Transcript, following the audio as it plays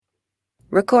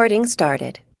Recording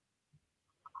started.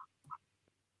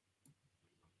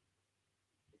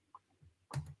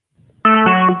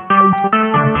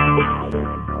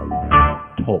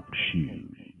 Talk shoes.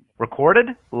 Recorded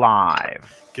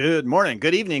live. Good morning,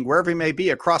 good evening, wherever you may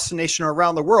be across the nation or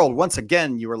around the world. Once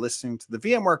again, you are listening to the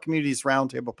VMware Communities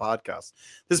Roundtable podcast.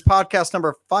 This is podcast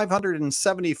number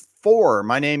 574.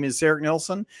 My name is Eric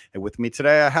Nilsson, and with me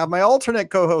today, I have my alternate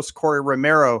co-host, Corey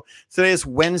Romero. Today is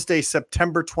Wednesday,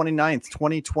 September 29th,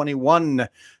 2021.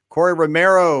 Corey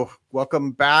Romero,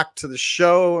 welcome back to the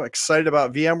show. Excited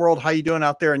about VMworld. How you doing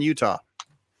out there in Utah?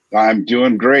 I'm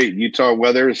doing great. Utah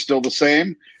weather is still the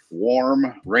same.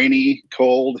 Warm, rainy,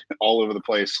 cold, all over the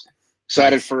place.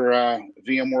 Excited Nice. for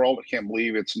VMworld. I can't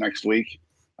believe it's next week.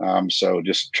 So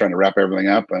just trying to wrap everything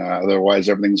up. Otherwise,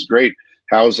 everything's great.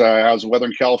 How's the weather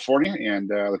in California and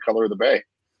the color of the bay?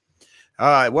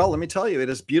 Well, let me tell you, it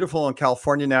is beautiful in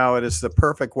California now. It is the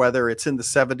perfect weather. It's in the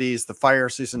 70s. The fire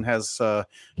season has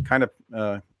kind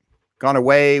of gone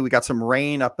away. We got some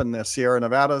rain up in the Sierra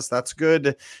Nevadas. That's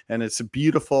good. And it's a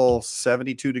beautiful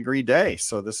 72-degree day.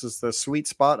 So this is the sweet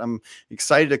spot. I'm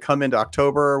excited to come into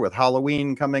October with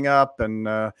Halloween coming up, and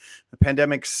the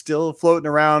pandemic's still floating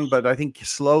around, but I think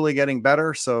slowly getting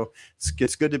better. So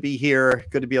it's good to be here,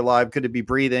 good to be alive, good to be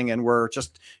breathing. And we're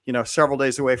just, several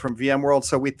days away from VMworld.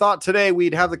 So we thought today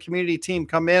we'd have the community team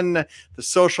come in, the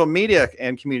social media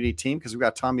and community team, because we've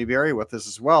got Tommy Berry with us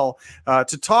as well,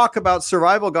 to talk about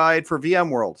survival guide for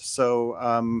VMworld.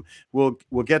 So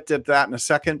we'll get to that in a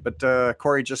second, but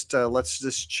Corey, let's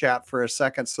just chat for a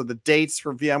second. So the dates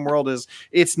for VMworld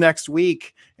it's next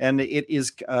week, and it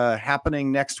is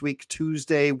happening next week,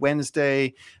 Tuesday,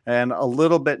 Wednesday, and a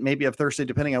little bit maybe of Thursday,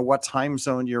 depending on what time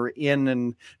zone you're in.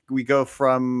 And we go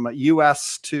from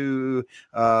US to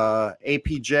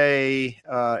APJ,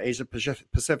 Asia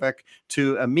Pacific,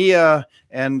 to EMEA,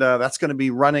 and that's going to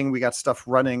be running. We got stuff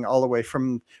running all the way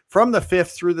from the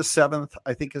 5th through the 7th,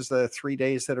 I think, is the 3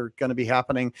 days that are going to be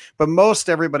happening. But most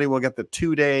everybody will get the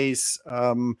 2 days.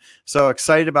 So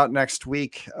excited about next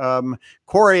week.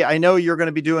 Corey, I know you're going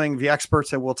to be doing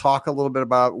VExperts, and we'll talk a little bit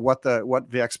about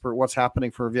what's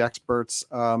happening for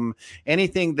VExperts.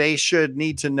 Anything they should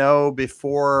need to know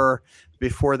before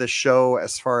the show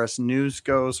as far as news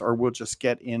goes, or we'll just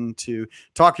get into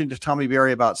talking to Tommy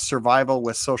Berry about survival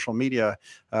with social media.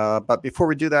 But before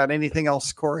we do that, anything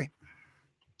else, Corey?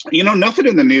 Nothing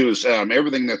in the news.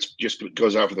 Everything that's just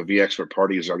goes out for the VExpert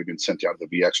party has already been sent out to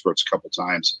the VExperts a couple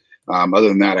times. Other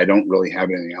than that, I don't really have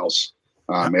anything else.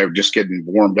 They're just getting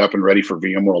warmed up and ready for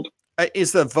VMworld.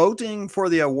 Is the voting for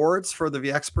the awards for the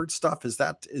VExpert stuff, is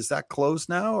that closed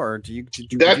now, or do you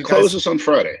closes on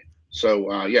Friday? So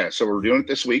so we're doing it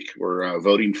this week. We're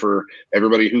voting for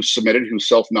everybody who's submitted, who's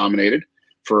self-nominated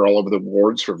for all of the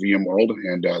awards for VMworld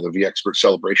and the VExpert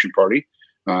celebration party.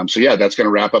 That's going to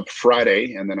wrap up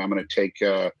Friday, and then I'm going to take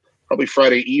probably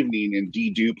Friday evening and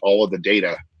dedupe all of the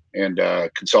data and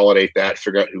consolidate that,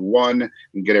 figure out who won,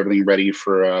 and get everything ready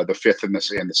for the 5th and the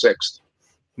 6th.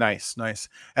 Nice.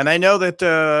 And I know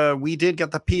that we did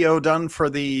get the PO done for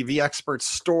the VExpert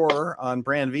store on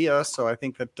Brand Via, so I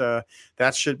think that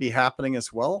that should be happening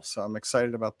as well. So I'm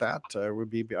excited about that. We'll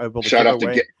be able to shout out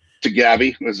away. To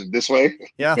Gabi. Was it this way?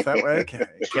 Yeah, that way.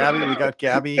 Gabi, we got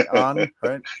Gabi on,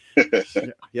 right?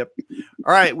 Yep.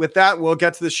 All right. With that, we'll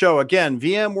get to the show. Again,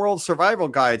 VMworld Survival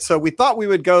Guide. So we thought we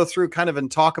would go through kind of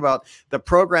and talk about the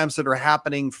programs that are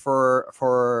happening for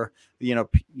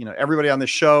everybody on the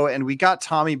show. And we got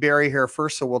Tommy Berry here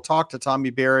first, so we'll talk to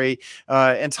Tommy Berry.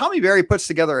 And Tommy Berry puts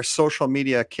together a social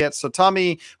media kit. So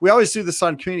Tommy, we always do this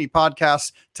on community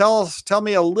podcasts. Tell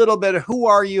me a little bit, who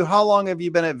are you? How long have you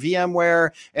been at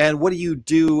VMware? And what do you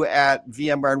do at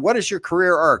VMware? And what is your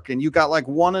career arc? And you got like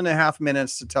 1.5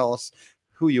 minutes to tell us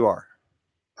who you are.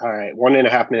 All right.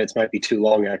 1.5 minutes might be too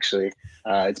long, actually.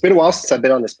 It's been a while since I've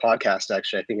been on this podcast,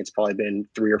 actually. I think it's probably been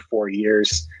 3 or 4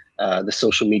 years. The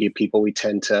social media people, we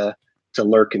tend to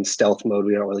lurk in stealth mode.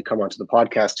 We don't really come onto the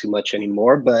podcast too much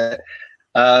anymore. But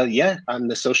I'm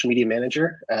the social media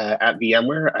manager at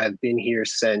VMware. I've been here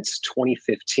since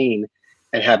 2015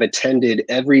 and have attended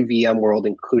every VMworld,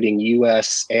 including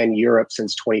US and Europe,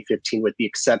 since 2015, with the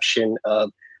exception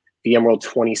of VMworld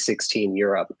 2016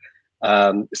 Europe.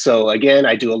 So again,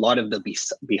 I do a lot of the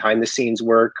behind the scenes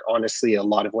work. Honestly, a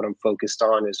lot of what I'm focused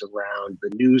on is around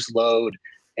the news load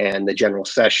and the general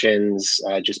sessions,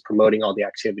 just promoting all the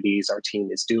activities our team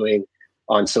is doing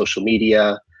on social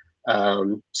media.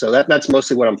 So that's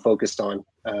mostly what I'm focused on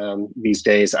these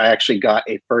days. I actually got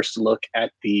a first look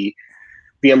at the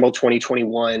VMworld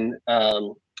 2021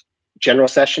 general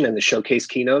session and the showcase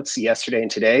keynotes yesterday and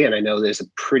today, and I know there's a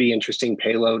pretty interesting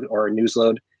payload or news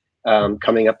load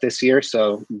coming up this year.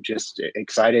 So just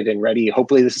excited and ready.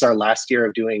 Hopefully this is our last year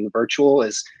of doing virtual.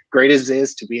 As great as it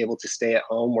is to be able to stay at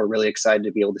home, we're really excited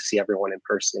to be able to see everyone in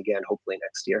person again, hopefully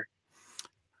next year.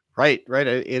 Right.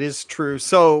 It is true.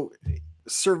 So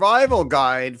survival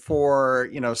guide for,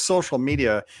 social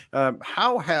media.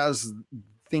 How has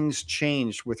things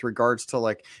changed with regards to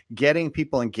like getting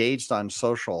people engaged on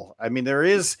social? I mean, there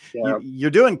is,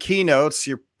 you're doing keynotes,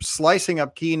 you're slicing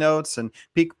up keynotes, and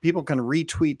people can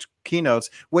retweet keynotes.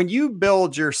 When you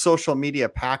build your social media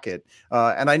packet,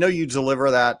 and I know you deliver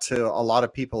that to a lot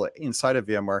of people inside of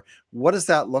VMware, what does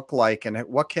that look like, and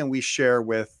what can we share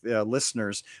with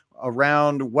listeners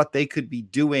around what they could be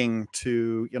doing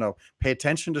to, pay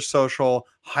attention to social,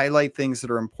 highlight things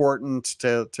that are important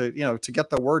to get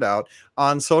the word out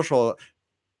on social?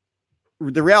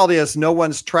 The reality is no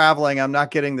one's traveling. I'm not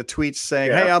getting the tweets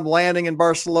saying, hey, I'm landing in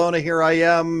Barcelona. Here I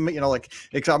am.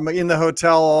 I'm in the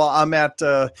hotel. I'm at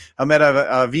a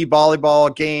V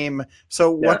volleyball game.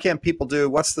 So what can people do?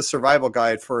 What's the survival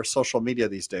guide for social media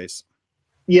these days?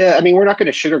 Yeah, I mean, we're not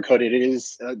going to sugarcoat it. It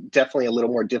is definitely a little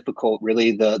more difficult.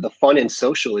 Really, the fun in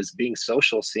social is being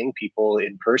social, seeing people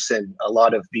in person. A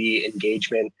lot of the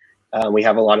engagement, we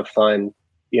have a lot of fun.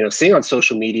 Seeing on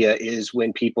social media is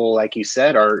when people, like you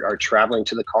said, are traveling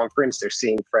to the conference. They're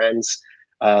seeing friends.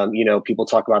 People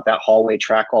talk about that hallway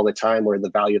track all the time, where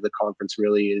the value of the conference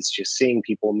really is just seeing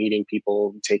people, meeting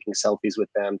people, taking selfies with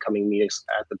them, coming meet us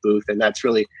at the booth, and that's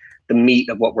really the meat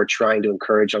of what we're trying to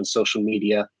encourage on social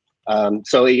media.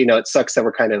 So it sucks that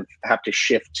we're kind of have to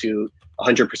shift to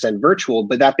 100% virtual.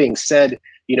 But that being said,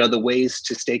 the ways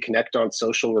to stay connected on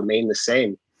social remain the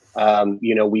same.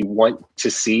 We want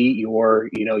to see your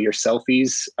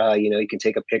selfies. You can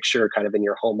take a picture kind of in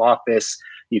your home office.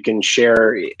 You can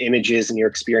share images and your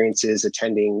experiences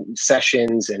attending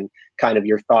sessions and kind of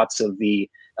your thoughts of the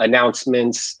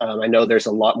announcements. I know there's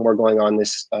a lot more going on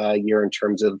this year in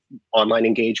terms of online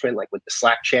engagement, like with the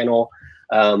Slack channel.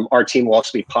 Our team will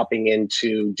also be popping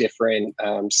into different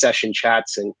session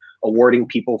chats and awarding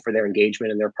people for their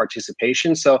engagement and their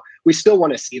participation. So we still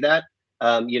want to see that.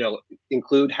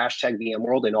 Include hashtag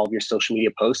VMworld in all of your social media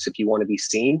posts if you want to be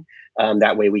seen.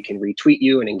 That way we can retweet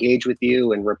you and engage with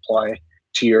you and reply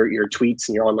to your tweets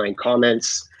and your online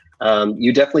comments.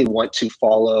 You definitely want to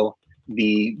follow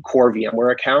the core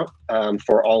VMware account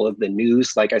for all of the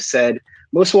news. Like I said,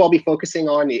 most of what I'll be focusing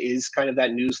on is kind of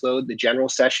that news load, the general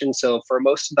session. So for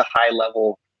most of the high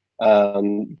level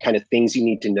kind of things you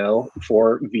need to know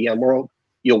for VMworld,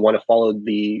 you'll want to follow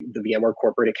the VMware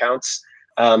corporate accounts.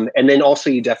 And then also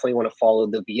you definitely want to follow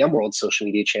the VMworld social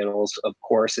media channels, of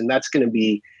course. And that's going to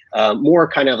be more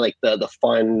kind of like the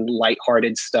fun,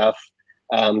 lighthearted stuff.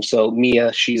 So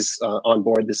Mia, she's on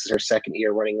board. This is her second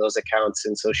year running those accounts.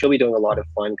 And so she'll be doing a lot of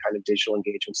fun kind of digital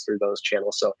engagements through those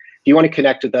channels. So if you want to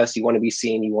connect with us, you want to be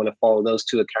seen, you want to follow those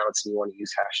two accounts, and you want to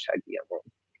use hashtag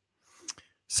VMworld.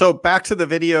 So back to the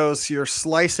videos, you're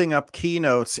slicing up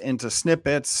keynotes into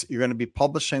snippets. You're going to be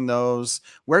publishing those.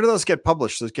 Where do those get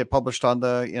published? Does it get published on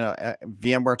the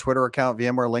VMware Twitter account,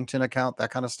 VMware LinkedIn account,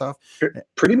 that kind of stuff?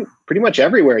 Pretty much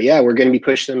everywhere. Yeah, we're going to be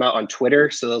pushing them out on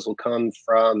Twitter. So those will come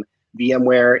from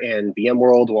VMware and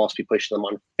VMworld. We'll also be pushing them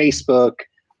on Facebook,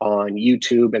 on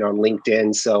YouTube, and on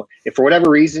LinkedIn. So if for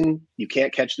whatever reason you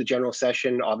can't catch the general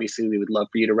session, obviously we would love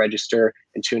for you to register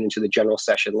and tune into the general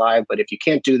session live. But if you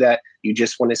can't do that, you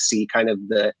just want to see kind of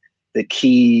the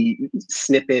key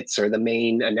snippets or the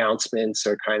main announcements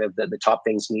or kind of the top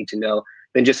things you need to know,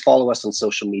 then just follow us on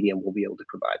social media and we'll be able to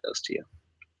provide those to you.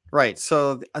 Right.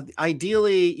 So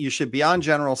ideally, you should be on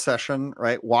general session,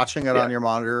 right? Watching it on your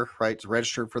monitor, right? It's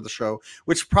registered for the show,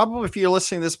 which probably if you're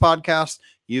listening to this podcast,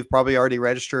 you've probably already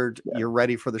registered. Yeah. You're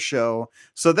ready for the show.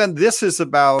 So then this is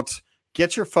about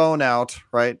get your phone out,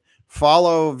 right?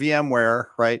 Follow VMware,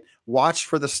 right? Watch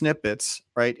for the snippets,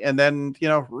 right? And then,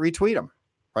 retweet them,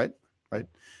 right? Right.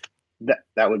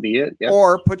 That would be it. Yeah.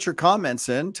 Or put your comments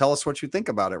in, tell us what you think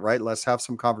about it, right? Let's have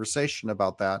some conversation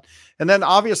about that. And then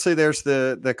obviously there's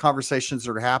the conversations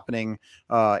that are happening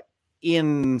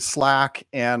in Slack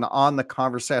and on the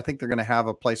conversation. I think they're going to have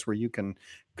a place where you can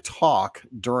talk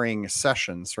during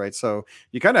sessions, right? So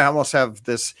you kind of almost have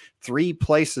this 3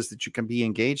 places that you can be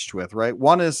engaged with, right?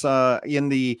 One is in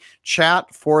the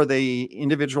chat for the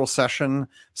individual session.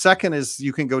 Second is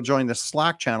you can go join the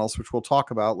Slack channels, which we'll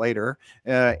talk about later.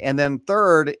 And then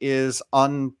third is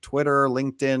on Twitter,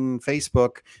 LinkedIn,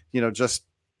 Facebook, just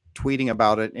tweeting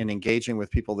about it and engaging with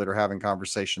people that are having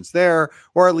conversations there,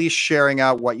 or at least sharing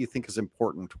out what you think is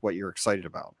important, what you're excited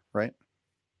about, right?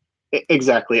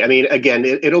 Exactly. I mean, again,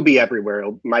 it'll be everywhere.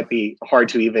 It might be hard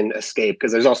to even escape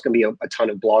because there's also going to be a ton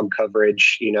of blog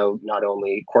coverage, not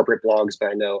only corporate blogs, but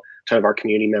I know ton of our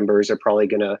community members are probably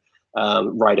going to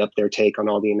write up their take on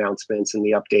all the announcements and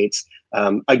the updates.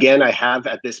 Again, I have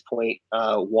at this point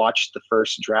watched the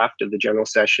first draft of the general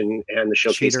session and the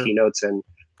showcase keynotes, and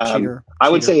I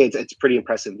would say it's pretty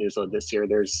impressive newsload this year.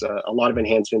 There's a lot of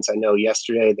enhancements. I know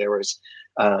yesterday there was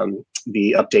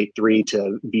the update 3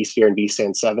 to vSphere and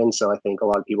vSAN 7, so I think a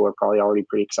lot of people are probably already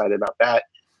pretty excited about that.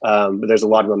 But there's a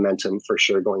lot of momentum for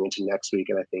sure going into next week,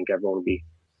 and I think everyone will be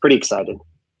pretty excited.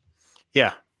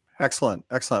 Yeah. Excellent.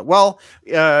 Well,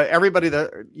 everybody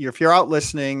if you're out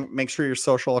listening, make sure your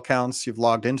social accounts, you've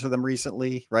logged into them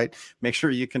recently, right? Make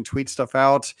sure you can tweet stuff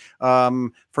out.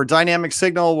 For Dynamic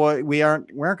Signal, we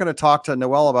aren't going to talk to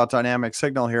Noel about Dynamic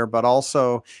Signal here, but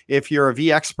also if you're a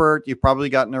VExpert, you've probably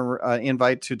gotten an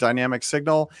invite to Dynamic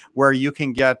Signal where you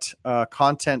can get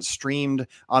content streamed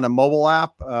on a mobile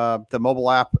app. The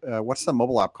mobile app, what's the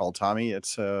mobile app called, Tommy?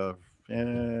 It's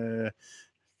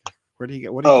what do you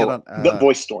get on the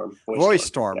VoiceStorm?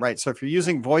 VoiceStorm, right? So if you're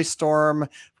using VoiceStorm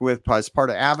as part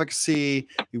of advocacy,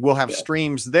 you will have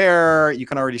streams there. You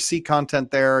can already see content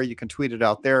there. You can tweet it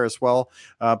out there as well.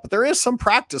 But there is some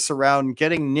practice around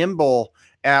getting nimble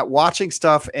at watching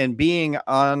stuff and being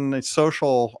on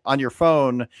social on your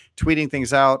phone, tweeting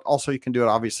things out. Also, you can do it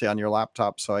obviously on your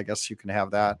laptop. So I guess you can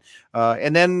have that.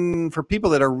 And then for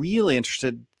people that are really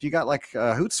interested, you got like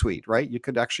Hootsuite, right? You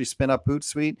could actually spin up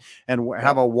Hootsuite and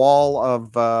have a wall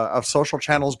of social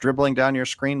channels dribbling down your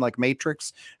screen like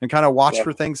Matrix, and kind of watch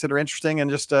for things that are interesting and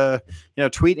just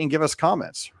tweet and give us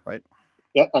comments, right?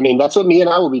 Yeah, I mean, that's what me and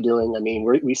I will be doing. I mean,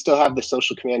 we still have the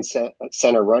social command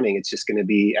center running. It's just going to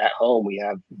be at home. We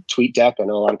have TweetDeck. I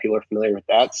know a lot of people are familiar with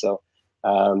that. So,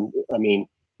 I mean,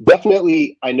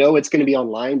 definitely, I know it's going to be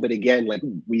online, but again, like,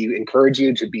 we encourage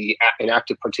you to be an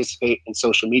active participant in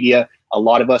social media. A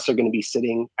lot of us are going to be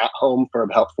sitting at home for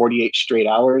about 48 straight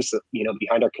hours,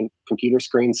 behind our computer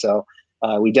screen. So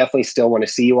we definitely still want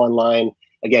to see you online.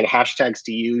 Again, hashtags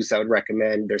to use, I would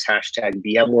recommend. There's hashtag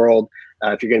VMworld.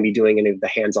 If you're going to be doing any of the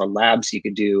hands-on labs, you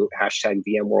could do hashtag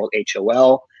VMworld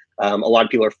HOL. A lot of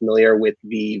people are familiar with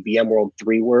the VMworld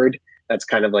 3-word. That's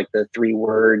kind of like the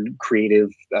 3-word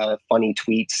creative, funny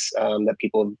tweets that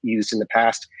people have used in the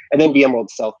past. And then VMworld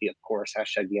Selfie, of course,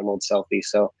 hashtag VMworld Selfie.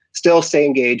 So still stay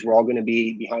engaged. We're all going to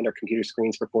be behind our computer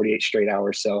screens for 48 straight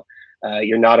hours. So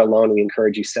you're not alone. We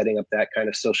encourage you setting up that kind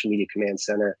of social media command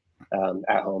center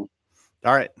at home.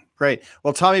 All right, great.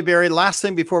 Well, Tommy Berry, last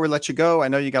thing before we let you go, I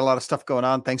know you got a lot of stuff going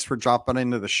on. Thanks for dropping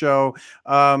into the show.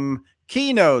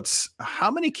 Keynotes. How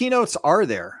many keynotes are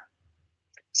there?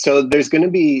 So there's going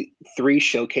to be 3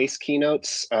 showcase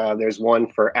keynotes. There's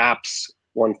one for apps,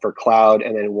 one for cloud,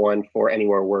 and then one for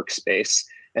anywhere workspace.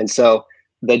 And so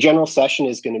the general session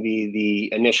is going to be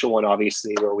the initial one,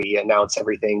 obviously, where we announce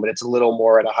everything, but it's a little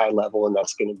more at a high level, and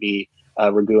that's going to be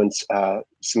Raghu and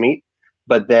Sumit.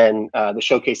 But then the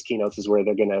showcase keynotes is where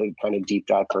they're going to kind of deep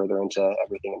dive further into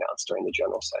everything announced during the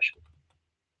general session.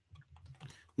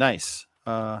 Nice.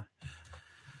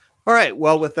 All right.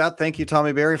 Well, with that, thank you,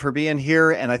 Tommy Berry, for being here.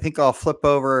 And I think I'll flip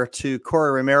over to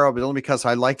Corey Romero, but only because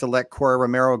I like to let Corey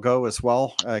Romero go as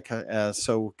well.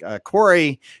 So,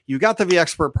 Corey, you got the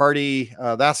VExpert party.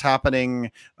 That's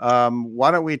happening.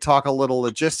 Why don't we talk a little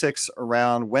logistics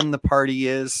around when the party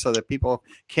is so that people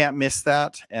can't miss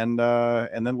that? And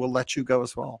then we'll let you go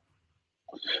as well.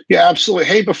 Yeah, absolutely.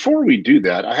 Hey, before we do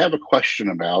that, I have a question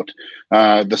about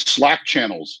the Slack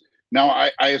channels. Now,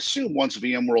 I assume once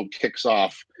VMworld kicks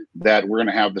off that we're going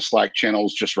to have the Slack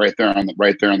channels just right there on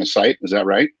the site. Is that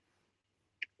right?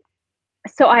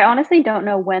 So I honestly don't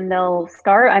know when they'll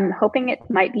start. I'm hoping it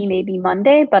might be maybe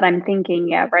Monday, but I'm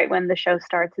thinking, right when the show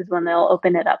starts is when they'll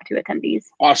open it up to attendees.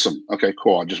 Awesome. Okay,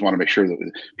 cool. I just want to make sure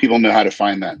that people know how to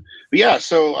find that. But yeah,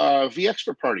 so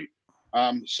VExpert party.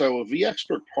 So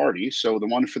VExpert party, so the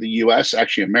one for the US,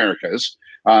 actually Americas,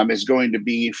 is going to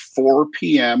be 4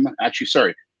 p.m. Actually,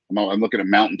 sorry. I'm looking at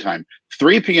Mountain Time,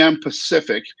 3 p.m.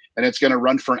 Pacific, and it's going to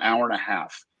run for an hour and a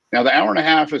half. Now, the hour and a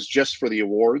half is just for the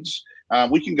awards.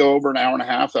 We can go over an hour and a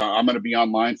half. I'm going to be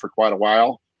online for quite a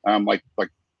while. Like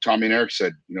Tommy and Eric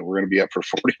said, we're going to be up for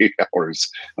 48 hours.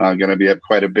 Going to be up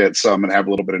quite a bit, so I'm going to have a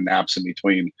little bit of naps in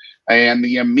between. And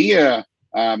the EMEA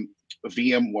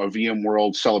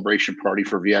VMworld celebration party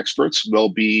for VExperts will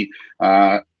be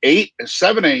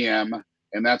 7 a.m.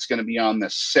 And that's going to be on the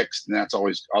 6th, and that's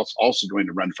always also going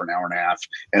to run for an hour and a half.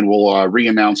 And we'll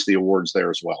re-announce the awards there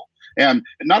as well. And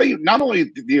not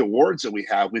only the awards that we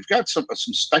have, we've got some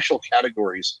special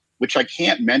categories which I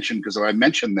can't mention because if I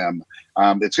mention them,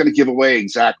 it's going to give away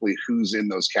exactly who's in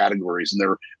those categories, and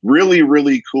they're really,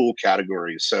 really cool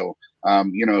categories. So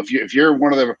if you're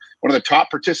one of the top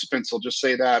participants, I'll just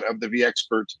say that of the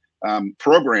VExpert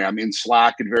program in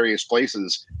Slack and various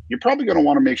places, you're probably going to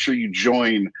want to make sure you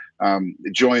join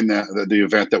the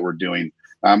event that we're doing.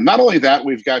 Not only that,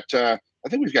 we've got I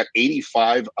think we've got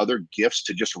 85 other gifts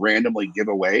to just randomly give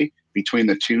away between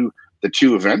the two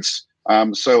events.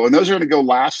 And those are going to go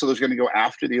last, so those are going to go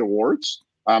after the awards.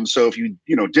 So if you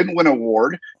didn't win an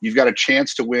award, you've got a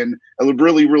chance to win a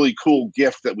really, really cool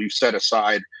gift that we've set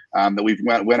aside, that we've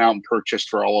went out and purchased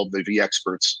for all of the V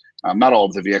experts. Not all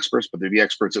of the V experts, but the V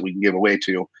experts that we can give away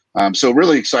to. So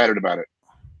really excited about it.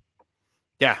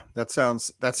 Yeah, that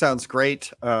sounds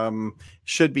great.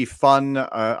 Should be fun.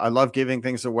 I love giving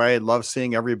things away. I love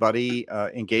seeing everybody,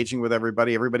 engaging with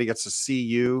everybody. Everybody gets to see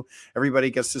you.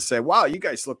 Everybody gets to say, "Wow, you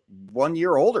guys look 1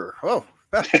 year older." Oh,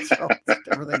 so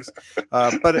everything's,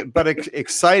 but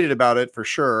excited about it for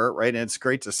sure, right? And it's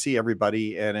great to see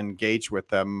everybody and engage with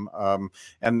them.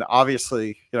 And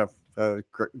obviously,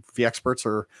 the experts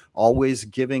are always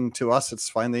giving to us. It's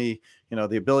finally,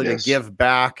 the ability to give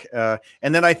back.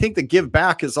 And then I think the give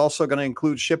back is also going to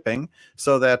include shipping,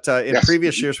 so that in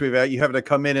previous years you have to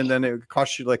come in and then it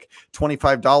costs you like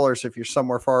 $25 if you're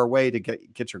somewhere far away to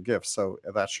get your gifts. So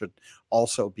that should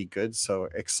also be good. So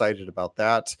excited about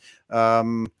that.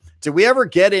 Did we ever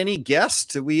get any guests?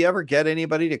 Did we ever get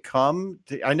anybody to come?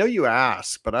 I know you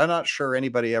asked, but I'm not sure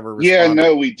anybody ever responded. Yeah,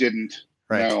 no, we didn't.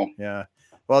 Right. No. Yeah.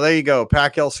 Well, there you go.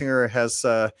 Pat Gelsinger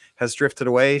has drifted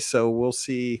away, so we'll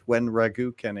see when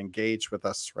Raghu can engage with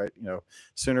us. Right,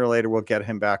 sooner or later we'll get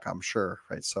him back, I'm sure.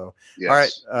 Right. So, All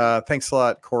right. Thanks a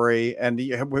lot, Corey, and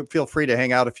feel free to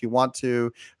hang out if you want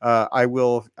to. I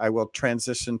will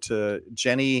transition to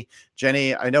Jenny.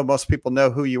 Jenny, I know most people know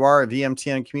who you are, a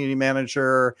VMTN community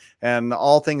manager and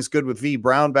all things good with V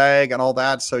Brown Bag and all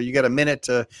that. So you get a minute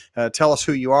to tell us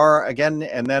who you are again,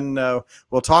 and then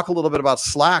we'll talk a little bit about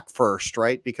Slack first,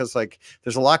 right? Because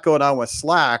there's a lot going on with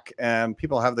Slack, and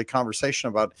people have the conversation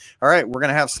about, all right, we're going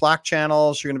to have Slack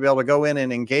channels. You're going to be able to go in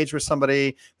and engage with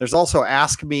somebody. There's also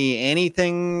Ask Me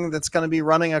Anything that's going to be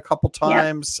running a couple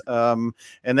times. Yep.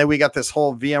 And then we got this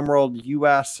whole VMworld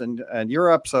US and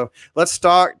Europe. So let's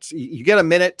start. You get a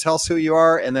minute, tell us who you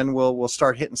are, and then we'll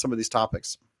start hitting some of these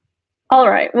topics. All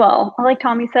right. Well, like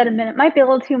Tommy said, a minute might be a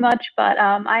little too much, but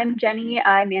I'm Jenny.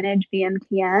 I manage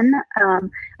VMTN.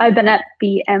 I've been at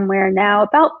VMware now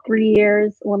about 3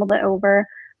 years, a little bit over.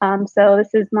 So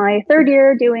this is my third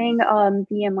year doing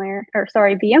VMworld.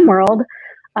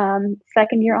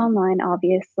 Second year online,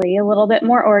 obviously, a little bit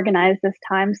more organized this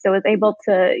time. So I was able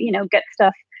to, get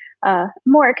stuff,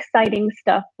 more exciting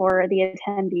stuff for the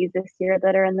attendees this year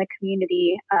that are in the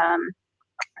community.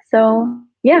 So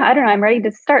yeah, I don't know. I'm ready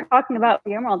to start talking about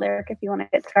VMworld, Eric, if you want to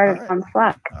get started on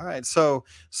Slack. All right. So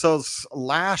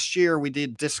last year we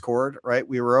did Discord, right?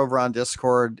 We were over on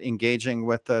Discord engaging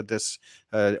with this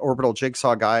Orbital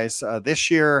Jigsaw guys.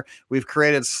 This year we've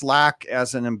created Slack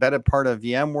as an embedded part of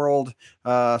VMworld.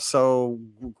 So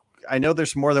I know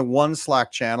there's more than one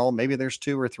Slack channel. Maybe there's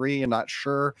 2 or 3. I'm not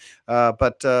sure.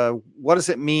 But what does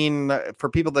it mean for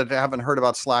people that haven't heard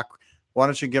about Slack? Why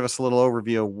don't you give us a little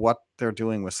overview of what they're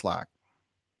doing with Slack?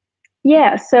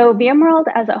 Yeah, so VMworld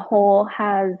as a whole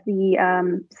has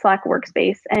the Slack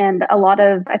workspace, and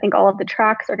I think all of the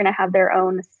tracks are going to have their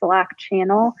own Slack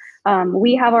channel.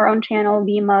 We have our own channel.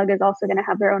 VMUG is also going to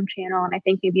have their own channel, and I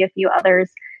think maybe a few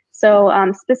others. So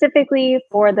specifically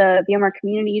for the VMware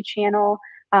community channel,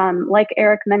 like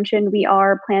Eric mentioned, we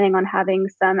are planning on having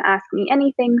some Ask Me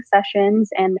Anything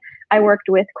sessions, and I worked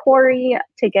with Corey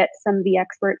to get some V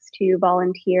experts to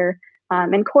volunteer.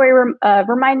 And Corey,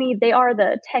 remind me, they are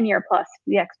the 10-year plus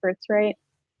V experts, right?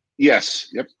 Yes.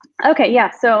 Yep. Okay.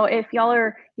 Yeah. So if y'all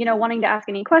are, wanting to ask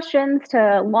any questions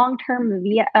to long-term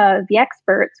V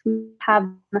experts, we have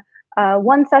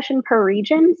one session per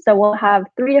region. So we'll have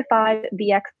 3 to 5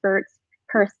 V experts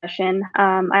per session.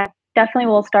 I definitely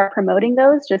will start promoting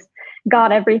those. Just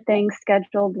got everything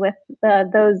scheduled with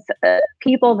those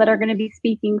people that are going to be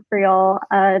speaking for y'all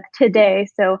today.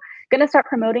 So going to start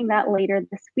promoting that later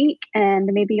this week, and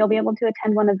maybe you'll be able to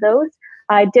attend one of those.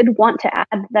 I did want to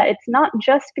add that it's not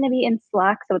just going to be in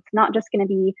Slack, so it's not just going to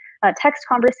be a text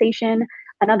conversation.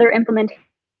 Another implementation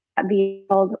that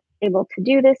we'll be able to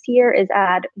do this year is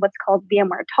add what's called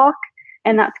VMware Talk,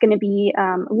 and that's going to be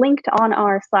linked on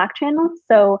our Slack channel.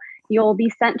 So you'll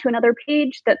be sent to another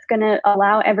page that's going to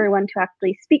allow everyone to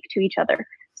actually speak to each other.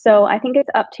 So I think it's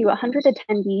up to 100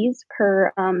 attendees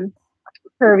per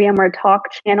VMware Talk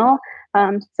channel.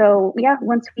 So yeah,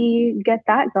 once we get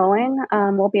that going,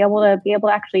 we'll be able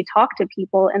to actually talk to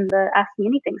people in the Ask Me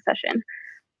Anything session.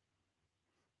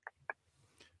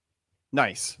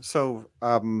 Nice. So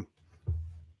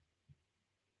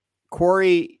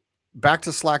Corey, back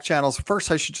to Slack channels.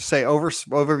 First, I should just say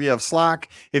overview of Slack.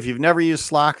 If you've never used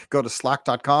Slack, go to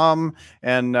slack.com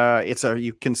and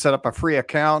you can set up a free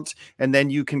account, and then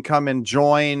you can come and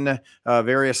join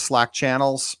various Slack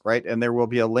channels, right? And there will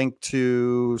be a link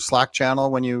to Slack channel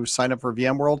when you sign up for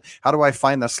VMworld. How do I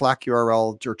find the Slack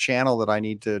URL or channel that I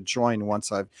need to join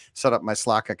once I've set up my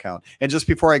Slack account? And just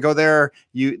before I go there,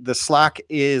 the Slack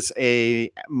is a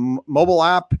mobile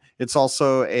app. It's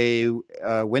also a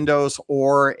Windows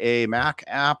or a Mac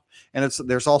app, and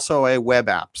there's also a web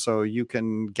app, so you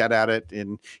can get at it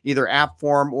in either app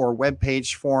form or web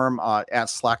page form at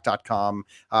slack.com.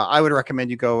 I would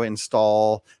recommend you go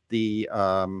install the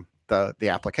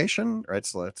application, right?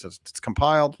 So it's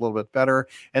compiled a little bit better,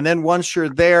 and then once you're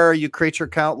there, you create your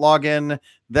account, log in.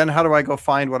 Then how do I go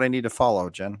find what I need to follow,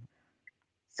 Jen?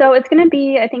 So it's going to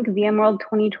be, I think,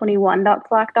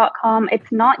 vmworld2021.slack.com.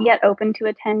 It's not yet open to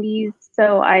attendees,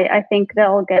 so I think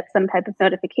they'll get some type of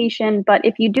notification. But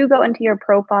if you do go into your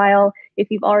profile,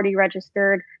 if you've already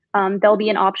registered, there'll be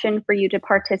an option for you to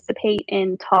participate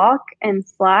in Talk and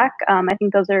Slack. I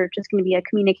think those are just going to be a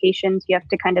communications. You have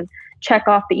to kind of check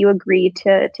off that you agree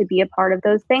to be a part of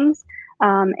those things.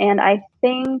 And I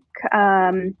think...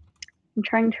 I'm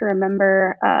trying to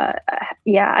remember.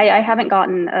 I haven't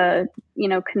gotten a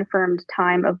confirmed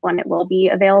time of when it will be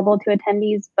available to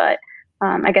attendees, but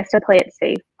I guess to play it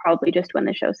safe, probably just when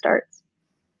the show starts.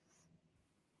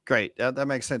 Great, that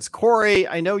makes sense. Corey,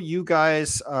 I know you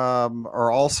guys are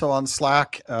also on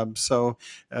Slack. So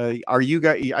are you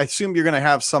guys? I assume you're going to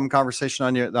have some conversation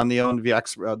on the own the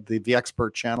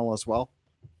VExpert channel as well.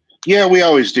 Yeah, we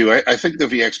always do. I think the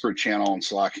VExpert channel on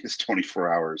Slack is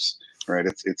 24 hours. Right,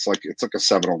 it's like a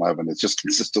 7-Eleven. It's just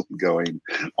consistently going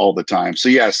all the time. So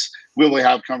yes, we will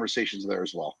have conversations there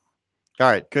as well. All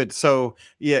right, good. So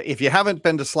yeah, if you haven't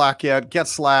been to Slack yet, get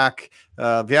Slack,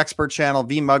 VExpert channel,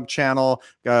 VMug channel,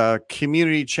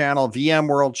 community channel,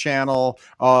 VMworld channel.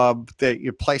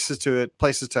 Your places to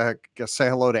say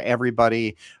hello to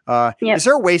everybody. Yep. Is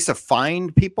there ways to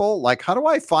find people? Like, how do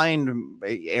I find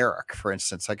Eric, for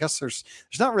instance? I guess there's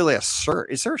not really a search.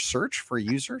 Is there a search for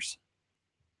users?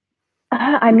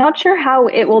 I'm not sure how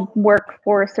it will work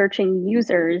for searching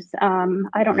users.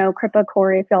 I don't know, Kripa,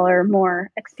 Corey, if y'all are more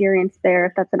experienced there,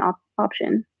 if that's an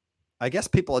option. I guess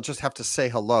people just have to say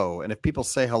hello. And if people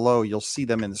say hello, you'll see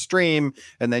them in the stream,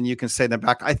 and then you can say them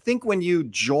back. I think when you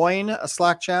join a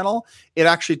Slack channel, it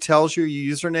actually tells you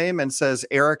your username and says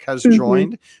Eric has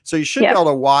joined. So you should be able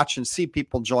to watch and see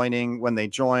people joining when they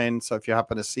join. So if you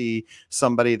happen to see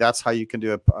somebody, that's how you can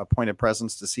do a point of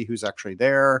presence to see who's actually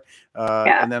there.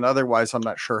 And then otherwise, I'm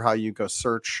not sure how you go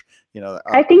search.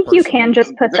 I think you can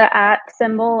just put the @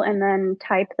 symbol and then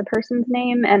type the person's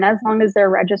name. And as long as they're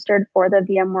registered for the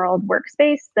VMworld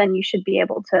workspace, then you should be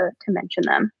able to mention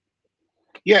them.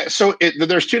 Yeah, so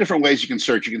there's two different ways you can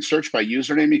search. You can search by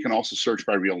username. You can also search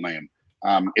by real name.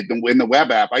 In the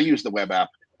web app, I use the web app.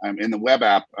 In the web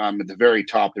app, at the very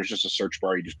top, there's just a search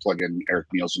bar. You just plug in Eric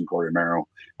Nielsen, Corey Romero,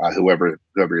 whoever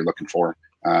you're looking for,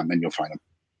 and you'll find them.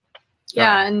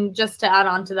 Yeah, and just to add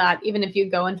on to that, even if you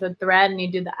go into a thread and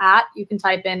you do the @ you can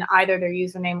type in either their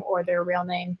username or their real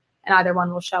name, and either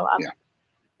one will show up. Yeah.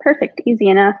 Perfect. Easy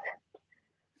enough.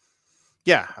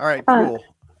 Yeah. All right. Cool.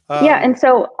 And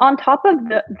so on top of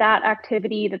that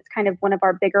activity, that's kind of one of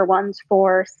our bigger ones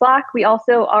for Slack, we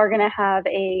also are going to have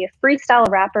a freestyle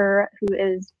rapper who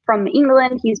is from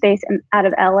England. He's based out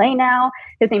of LA now.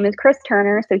 His name is Chris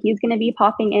Turner. So he's going to be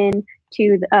popping in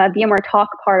to the VMware Talk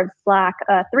part of Slack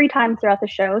 3 times throughout the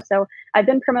show. So I've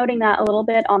been promoting that a little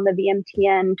bit on the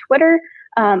VMTN Twitter.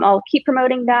 I'll keep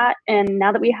promoting that. And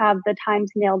now that we have the times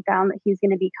nailed down that he's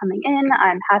going to be coming in,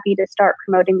 I'm happy to start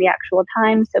promoting the actual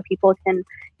time so people can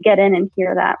get in and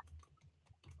hear that.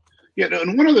 Yeah,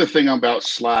 and one other thing about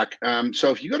Slack. So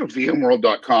if you go to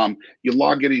VMworld.com, you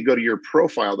log in and you go to your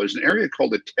profile, there's an area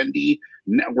called Attendee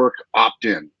Network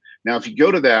Opt-in. Now, if you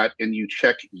go to that and you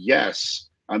check yes,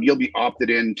 you'll be opted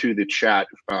into the chat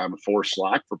for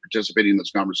Slack for participating in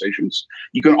those conversations.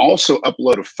 You can also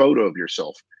upload a photo of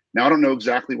yourself. Now, I don't know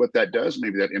exactly what that does.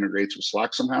 Maybe that integrates with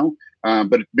Slack somehow,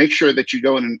 but make sure that you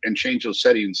go in and change those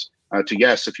settings to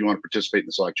yes if you want to participate in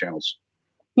the Slack channels.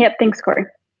 Yep. Thanks, Corey.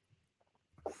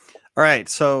 All right.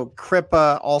 So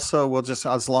Kripa also will just,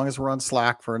 as long as we're on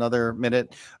Slack for another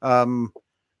minute,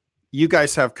 you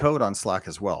guys have code on Slack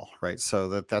as well, right?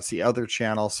 So that's the other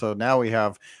channel. So now we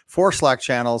have 4 Slack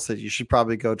channels that you should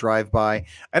probably go drive by.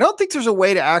 I don't think there's a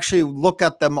way to actually look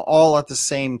at them all at the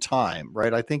same time,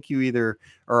 right? I think you either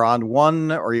are on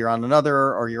one or you're on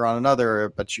another or you're on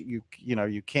another, but you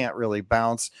can't really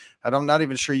bounce. I'm not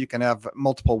even sure you can have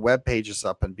multiple web pages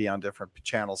up and be on different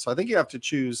channels. So I think you have to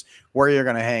choose where you're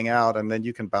going to hang out, and then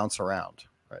you can bounce around.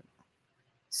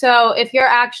 So if you're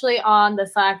actually on the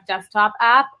Slack desktop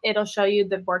app, it'll show you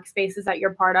the workspaces that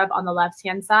you're part of on the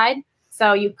left-hand side.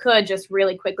 So you could just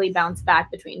really quickly bounce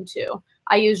back between 2.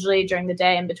 I usually, during the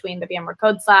day, in between the VMware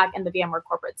Code Slack and the VMware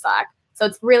Corporate Slack. So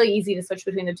it's really easy to switch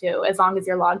between the 2 as long as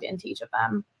you're logged into each of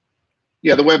them.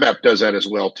 Yeah, the web app does that as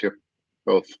well, too.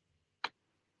 Both.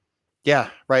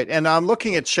 Yeah, right. And I'm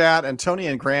looking at chat, and Tony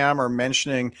and Graham are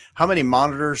mentioning how many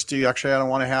monitors do you actually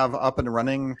want to have up and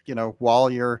running, while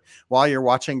you're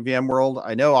watching VMworld.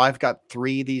 I know I've got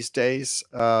 3 these days.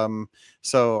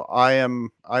 So I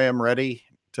am ready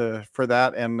for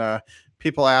that. And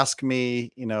people ask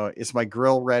me, is my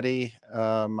grill ready?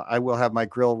 I will have my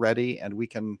grill ready, and we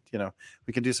can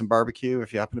do some barbecue.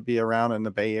 If you happen to be around in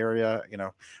the Bay Area,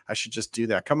 I should just do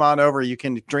that. Come on over. You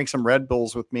can drink some Red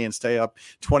Bulls with me and stay up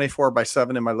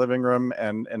 24/7 in my living room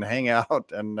and hang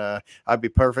out. And I'd be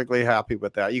perfectly happy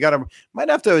with that. You might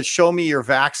have to show me your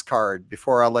Vax card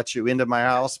before I'll let you into my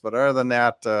house. But other than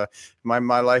that,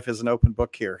 my life is an open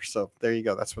book here. So there you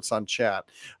go. That's what's on chat.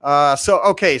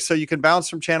 So you can bounce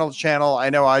from channel to channel. I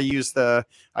know I use the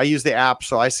app,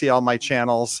 so I see all my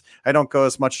channels. I don't go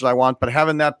as much as I want, but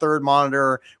having that third monitor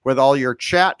with all your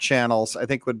chat channels, I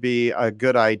think would be a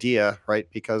good idea, right?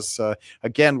 Because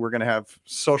again, we're going to have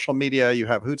social media. You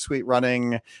have Hootsuite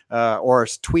running, or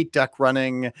TweetDeck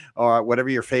running, or whatever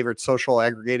your favorite social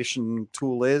aggregation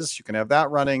tool is. You can have that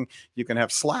running. You can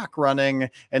have Slack running,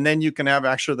 and then you can have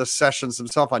actually the sessions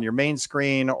themselves on your main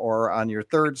screen or on your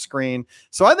third screen.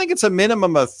 So I think it's a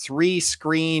minimum of 3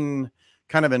 screen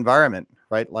kind of environment,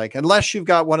 right? Like, unless you've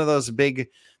got one of those big,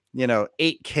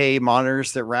 8K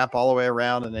monitors that wrap all the way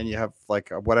around, and then you have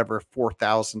like a whatever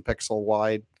 4,000 pixel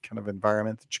wide kind of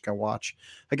environment that you can watch.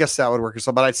 I guess that would work as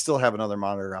well, but I'd still have another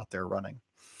monitor out there running.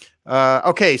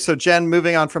 Okay, so Jen,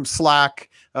 moving on from Slack,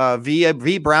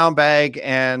 V Brown Bag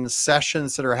and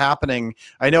sessions that are happening.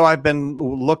 I know I've been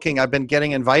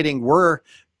inviting.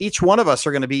 Each one of us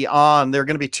are going to be on. There are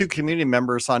going to be 2 community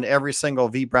members on every single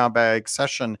V Brown Bag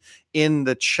session in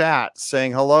the chat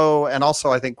saying hello. And also,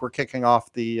 I think we're kicking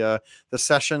off the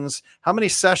sessions. How many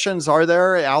sessions are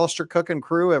there? Alistair Cook and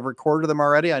crew have recorded them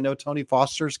already. I know Tony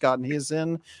Foster's gotten his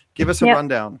in. Give us a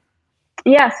rundown.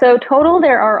 Yeah, so total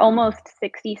there are almost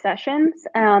 60 sessions.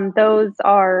 Those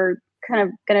are kind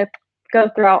of going to go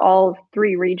throughout all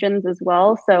 3 regions as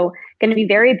well. So going to be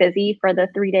very busy for the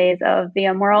 3 days of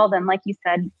VMworld. And like you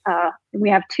said, we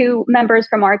have 2 members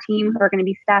from our team who are going to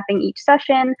be staffing each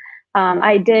session.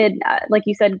 I did, like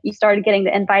you said, you started getting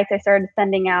the invites. I started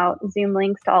sending out Zoom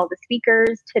links to all the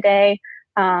speakers today,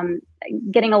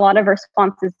 getting a lot of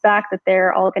responses back that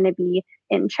they're all going to be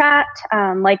in chat.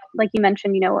 Like you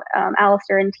mentioned,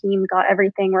 Alistair and team got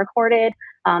everything recorded.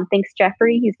 Thanks,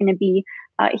 Jeffrey. He's going to be,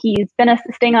 he's been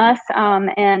assisting us.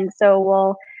 And so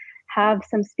we'll have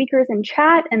some speakers in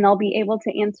chat, and they'll be able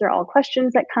to answer all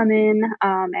questions that come in.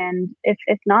 And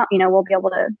if not, we'll be able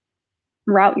to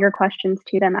route your questions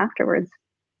to them afterwards.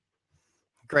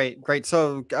 Great.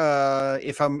 So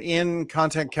if I'm in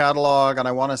content catalog and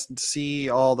I want to see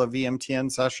all the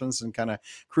VMTN sessions and kind of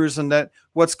cruising that,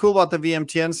 what's cool about the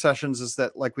VMTN sessions is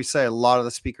that, like we say, a lot of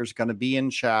the speakers are going to be in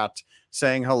chat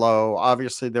saying hello.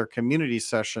 Obviously, they're community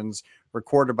sessions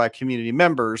recorded by community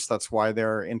members. That's why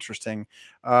they're interesting.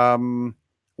 Are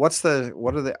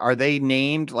they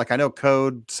named? Like, I know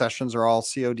code sessions are all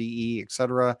CODE,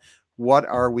 etc. What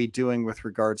are we doing with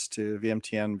regards to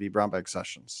VMTN V Brown Bag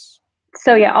sessions?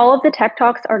 So yeah, all of the tech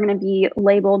talks are going to be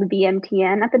labeled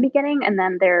VMTN at the beginning, and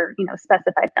then their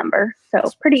specified number. So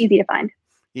pretty easy to find.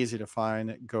 Easy to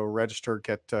find. Go register,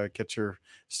 get your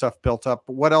stuff built up.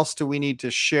 What else do we need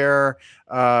to share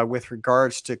with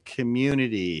regards to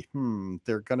community?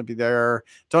 They're going to be there.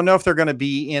 Don't know if they're going to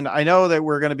be in. I know that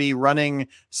we're going to be running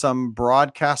some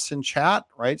broadcasts in chat,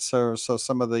 right? So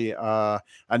some of the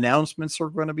announcements we're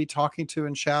going to be talking to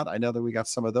in chat. I know that we got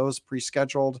some of those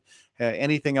pre-scheduled.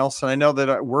 Anything else? And I know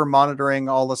that we're monitoring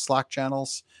all the Slack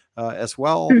channels as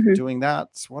well, doing that.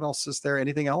 So what else is there?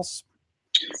 Anything else?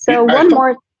 So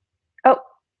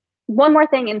one more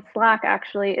thing in Slack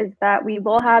actually is that we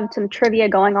will have some trivia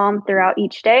going on throughout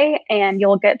each day, and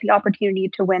you'll get the opportunity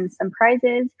to win some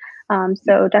prizes.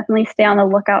 So definitely stay on the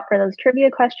lookout for those trivia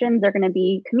questions. They're going to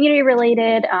be community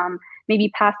related. maybe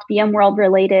past VMworld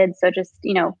related. So just,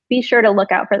 be sure to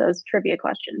look out for those trivia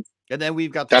questions. And then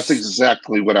we've got That's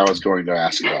exactly what I was going to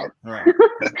ask about. Right.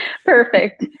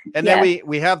 Perfect. And then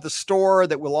we have the store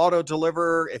that will auto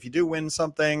deliver. If you do win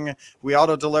something, we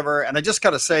auto deliver. And I just got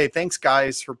to say, thanks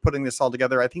guys for putting this all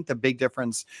together. I think the big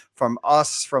difference from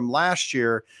us from last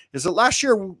year is that last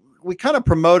year we kind of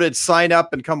promoted sign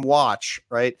up and come watch,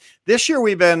 right? This year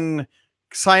we've been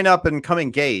sign up and come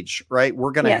engage, right?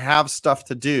 We're going to have stuff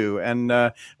to do.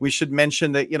 And we should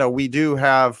mention that, we do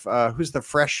have, who's the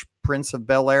Fresh Prince of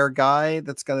Bel-Air guy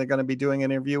that's going to be doing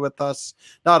an interview with us?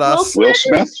 Not us. Will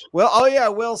Smith.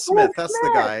 Will Smith. That's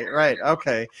the guy. Right.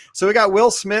 Okay. So we got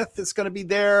Will Smith that's going to be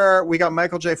there. We got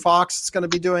Michael J. Fox that's going to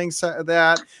be doing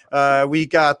that. We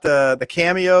got the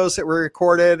cameos that were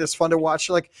recorded. It's fun to watch.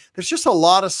 Like, there's just a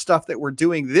lot of stuff that we're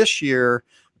doing this year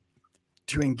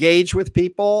to engage with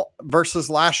people versus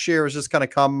last year was just going to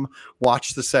come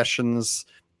watch the sessions,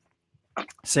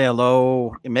 say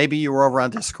hello. Maybe you were over on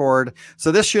Discord.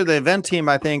 So this year, the event team,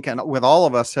 I think, and with all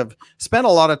of us have spent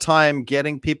a lot of time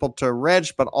getting people to reg,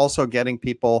 but also getting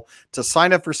people to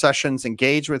sign up for sessions,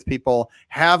 engage with people,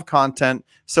 have content.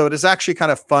 So it is actually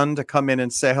kind of fun to come in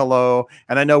and say hello.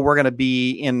 And I know we're going to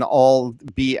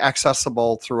be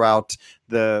accessible throughout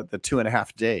the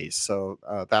 2.5 days. So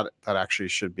that actually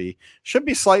should be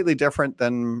slightly different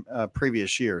than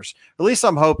previous years. At least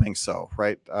I'm hoping so,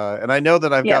 right? And I know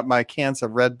that I've got my cans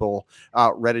of Red Bull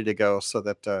out ready to go so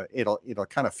that it'll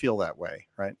kind of feel that way,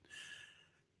 right?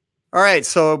 All right,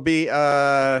 so it'll be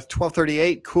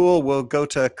 12:38. Cool. We'll go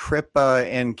to Kripa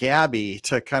and Gabi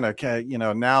to kind of,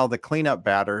 now the cleanup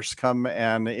batters come.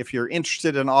 And if you're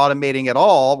interested in automating at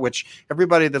all, which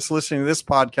everybody that's listening to this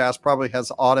podcast probably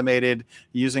has automated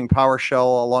using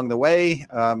PowerShell along the way.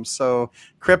 So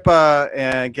Kripa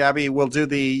and Gabi will do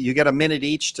you get a minute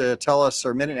each to tell us,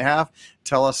 or a minute and a half,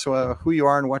 tell us who you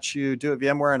are and what you do at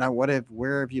VMware and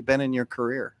where have you been in your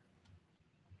career?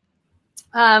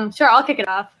 Sure, I'll kick it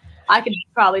off. I could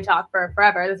probably talk for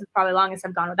forever. This is probably the longest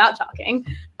I've gone without talking.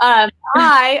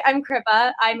 Hi, I'm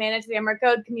Kripa. I manage the VMware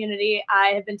Code community. I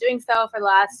have been doing so for the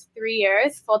last 3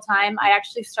 years full time. I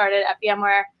actually started at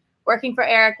VMware working for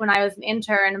Eric when I was an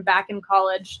intern back in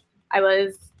college. I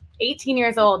was 18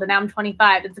 years old and now I'm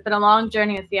 25. It's been a long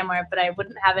journey with VMware, but I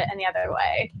wouldn't have it any other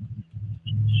way.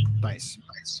 Nice.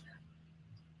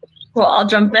 Cool, I'll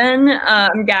jump in.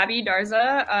 I'm Gabi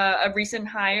Darza, a recent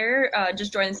hire,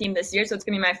 just joined the team this year, so it's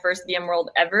gonna be my first VMworld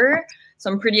ever. So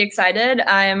I'm pretty excited.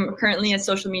 I'm currently a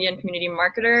social media and community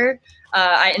marketer.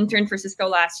 I interned for Cisco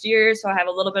last year, so I have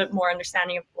a little bit more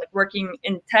understanding of working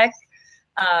in tech.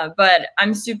 But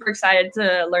I'm super excited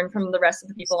to learn from the rest of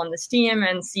the people on this team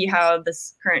and see how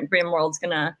this current VMworld's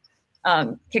gonna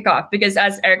kick off. Because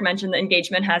as Eric mentioned, the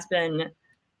engagement has been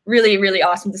really, really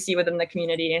awesome to see within the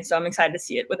community. And so I'm excited to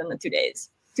see it within the 2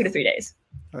 to 3 days.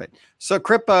 All right. So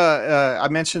Kripa, I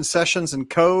mentioned sessions and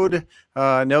code.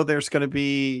 I know there's going to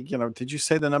be, did you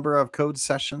say the number of code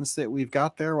sessions that we've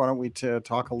got there? Why don't we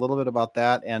talk a little bit about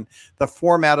that and the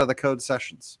format of the code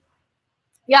sessions?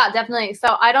 Yeah, definitely.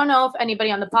 So I don't know if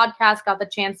anybody on the podcast got the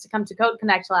chance to come to Code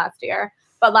Connect last year,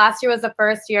 but last year was the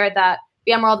first year that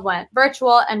VMworld went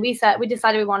virtual, and we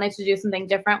decided we wanted to do something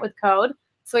different with code.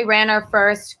 So we ran our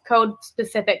first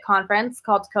code-specific conference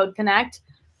called Code Connect,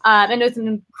 and it was an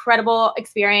incredible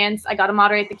experience. I got to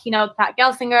moderate the keynote, Pat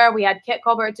Gelsinger. We had Kit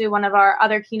Colbert do one of our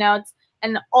other keynotes,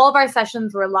 and all of our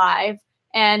sessions were live.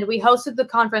 And we hosted the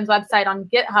conference website on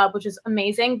GitHub, which is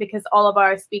amazing because all of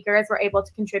our speakers were able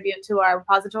to contribute to our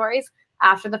repositories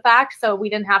after the fact. So we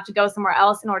didn't have to go somewhere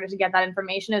else in order to get that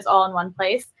information. It's all in one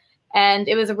place. And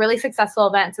it was a really successful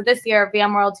event. So this year,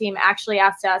 VMworld team actually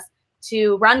asked us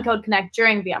to run Code Connect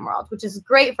during VMworld, which is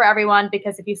great for everyone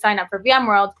because if you sign up for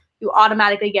VMworld, you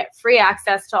automatically get free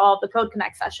access to all of the Code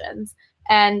Connect sessions.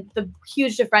 And the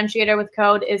huge differentiator with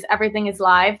Code is everything is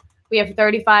live. We have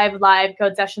 35 live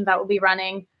code sessions that will be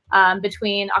running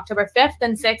between October 5th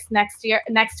and 6th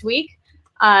next week.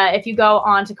 If you go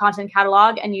on to Content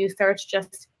Catalog and you search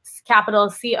just capital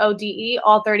CODE,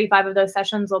 all 35 of those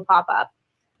sessions will pop up.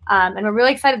 And we're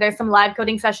really excited. There's some live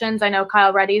coding sessions. I know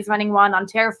Kyle Reddy's running one on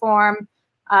Terraform.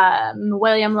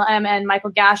 William Lim and Michael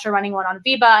Gash are running one on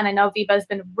Viva. And I know Viva has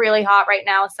been really hot right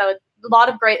now. So a lot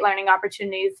of great learning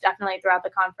opportunities definitely throughout the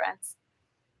conference.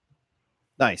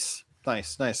 Nice.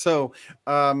 So,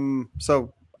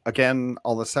 so again,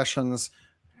 all the sessions,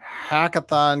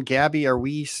 hackathon. Gabi, are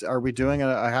we doing a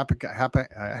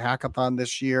hackathon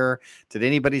this year? Did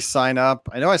anybody sign up?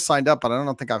 I know I signed up, but I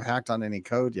don't think I've hacked on any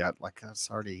code yet. Like,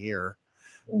 it's already here.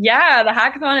 Yeah, the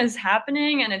hackathon is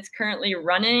happening and it's currently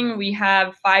running. We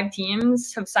have 5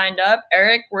 teams have signed up.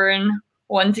 Eric, we're in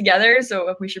one together,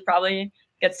 so we should probably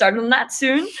get started on that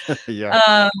soon.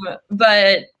 Yeah.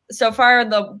 But so far,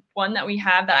 the one that we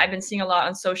have that I've been seeing a lot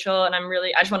on social, and I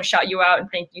just want to shout you out and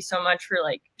thank you so much for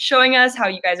like showing us how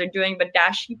you guys are doing. But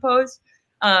Dashi Pose,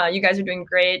 you guys are doing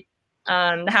great.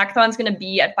 The hackathon is going to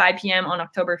be at 5 p.m. on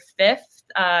October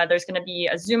 5th. There's going to be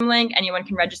a Zoom link. Anyone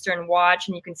can register and watch,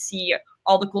 and you can see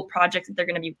all the cool projects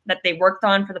that they worked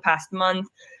on for the past month.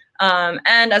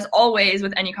 And as always,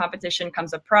 with any competition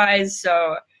comes a prize.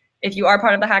 So if you are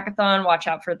part of the hackathon, watch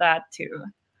out for that too.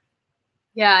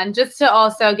 Yeah, and just to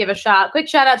also give a quick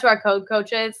shout out to our code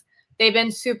coaches. They've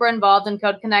been super involved in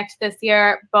Code Connect this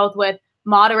year, both with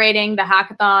moderating the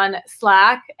hackathon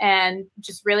Slack and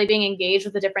just really being engaged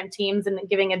with the different teams and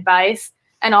giving advice.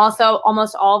 And also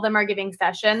almost all of them are giving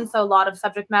sessions. So a lot of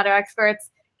subject matter experts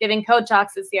giving code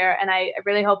talks this year. And I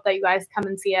really hope that you guys come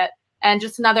and see it. And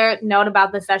just another note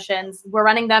about the sessions, we're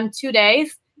running them 2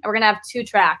 days and we're going to have 2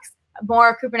 tracks, a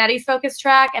more Kubernetes focused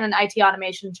track and an IT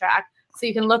automation track. So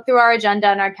you can look through our agenda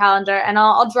and our calendar, and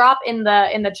I'll drop in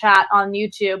the chat on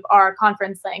YouTube our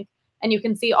conference link, and you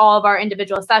can see all of our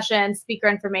individual sessions, speaker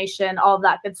information, all of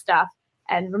that good stuff.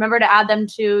 And remember to add them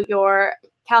to your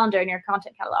calendar and your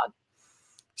content catalog.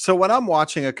 So when I'm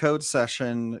watching a code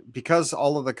session, because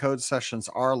all of the code sessions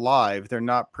are live, they're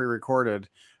not pre-recorded.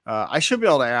 I should be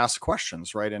able to ask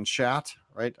questions, right, in chat,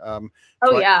 right?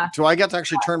 Do I get to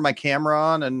actually turn my camera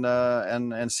on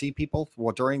and see people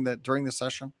during the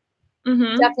session?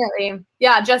 Mm-hmm. Definitely.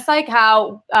 Yeah, just like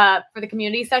how for the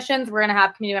community sessions, we're going to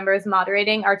have community members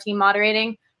moderating, our team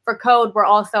moderating. For code, we're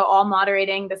also all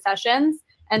moderating the sessions.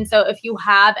 And so if you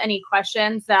have any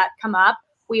questions that come up,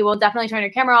 we will definitely turn your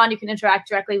camera on. You can interact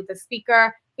directly with the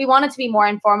speaker. We want it to be more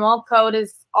informal. Code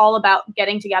is all about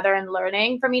getting together and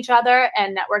learning from each other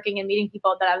and networking and meeting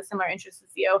people that have similar interests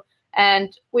as you. And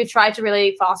we've tried to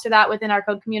really foster that within our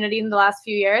code community in the last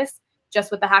few years, just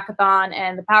with the hackathon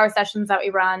and the power sessions that we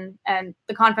run. And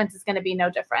the conference is going to be no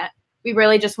different. We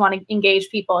really just want to engage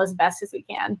people as best as we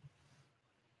can.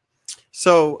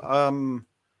 So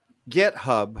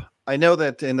GitHub, I know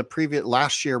that in the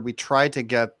last year, we tried to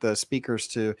get the speakers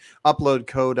to upload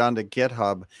code onto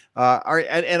GitHub.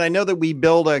 And I know that we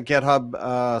build a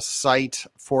GitHub site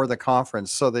for the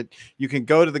conference so that you can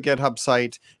go to the GitHub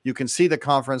site, you can see the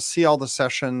conference, see all the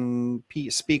session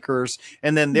speakers,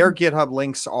 and then their GitHub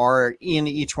links are in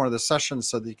each one of the sessions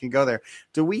so that you can go there.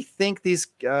 Do we think these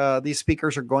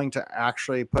speakers are going to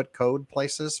actually put code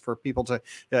places for people to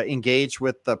engage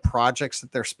with the projects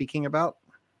that they're speaking about?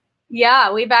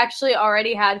 Yeah, we've actually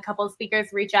already had a couple of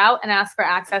speakers reach out and ask for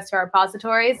access to our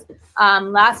repositories.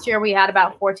 Last year, we had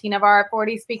about 14 of our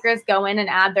 40 speakers go in and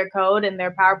add their code and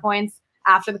their PowerPoints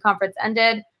after the conference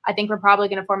ended. I think we're probably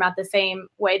going to format the same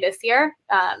way this year,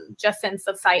 just since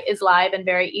the site is live and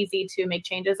very easy to make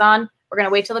changes on. We're going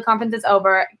to wait till the conference is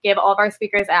over, give all of our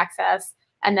speakers access,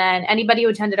 and then anybody who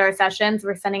attended our sessions,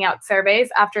 we're sending out surveys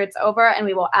after it's over, and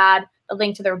we will add a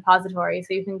link to the repository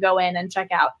so you can go in and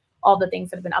check out all the things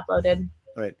that have been uploaded.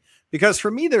 Right. Because for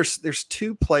me, there's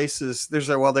 2 places.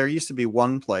 There used to be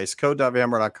one place.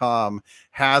 Code.vmworld.com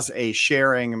has a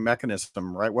sharing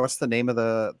mechanism, right? What's the name of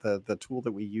the tool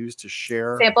that we use to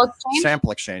share? Sample Exchange.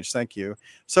 Sample Exchange. Thank you.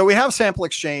 So we have Sample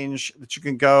Exchange that you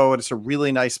can go, and it's a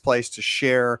really nice place to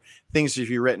share things that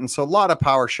you've written. So a lot of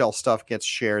PowerShell stuff gets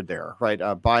shared there, right?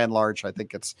 By and large, I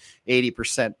think it's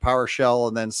 80% PowerShell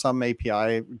and then some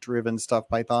API driven stuff,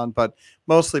 Python, but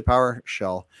mostly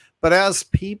PowerShell. But as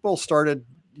people started,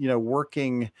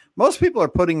 working, most people are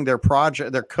putting their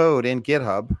code in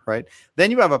GitHub, right?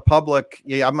 Then you have a public,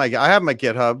 I have my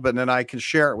GitHub, but then I can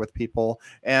share it with people,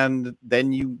 and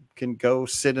then you can go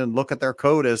sit and look at their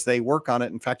code as they work on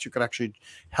it. In fact, you could actually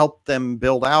help them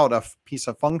build out a piece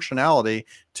of functionality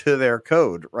to their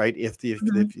code, right? If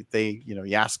they,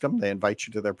 you ask them, they invite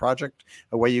you to their project,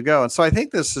 away you go. And so I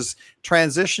think this is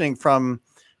transitioning from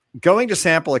going to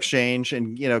Sample Exchange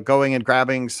and, going and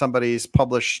grabbing somebody's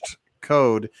published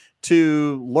code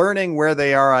to learning where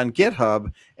they are on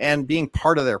GitHub and being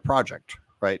part of their project,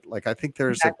 right? Like, I think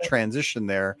there's a transition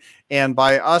there. And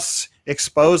by us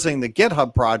exposing the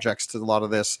GitHub projects to a lot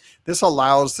of this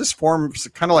forms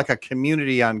kind of like a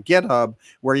community on GitHub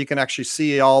where you can actually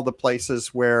see all the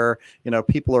places where,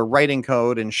 people are writing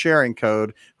code and sharing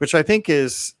code, which I think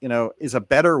is a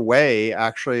better way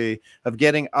actually of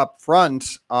getting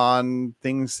upfront on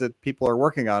things that people are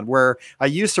working on. Where I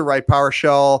used to write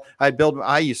PowerShell,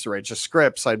 I used to write just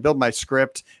scripts. I'd build my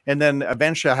script, and then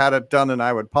eventually I had it done and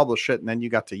I would publish it, and then you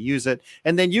got to use it,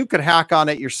 and then you could hack on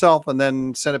it yourself and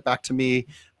then send it back to me.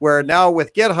 Where now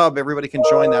with GitHub, everybody can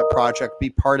join that project, be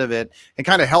part of it, and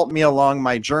kind of help me along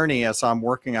my journey as I'm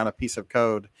working on a piece of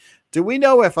code. Do we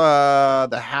know if the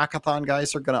hackathon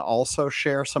guys are going to also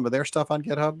share some of their stuff on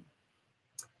GitHub?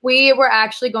 We were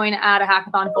actually going to add a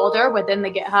hackathon folder within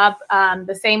the GitHub,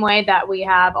 the same way that we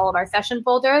have all of our session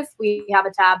folders. We have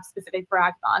a tab specific for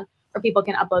hackathon where people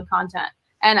can upload content.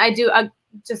 And I do,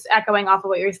 just echoing off of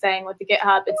what you're saying with the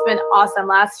GitHub, it's been awesome.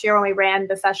 Last year when we ran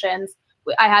the sessions,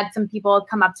 I had some people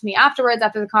come up to me afterwards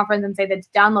after the conference and say they'd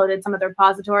downloaded some of the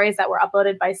repositories that were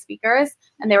uploaded by speakers,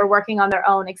 and they were working on their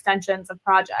own extensions of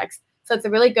projects. So it's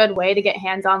a really good way to get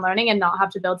hands-on learning and not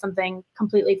have to build something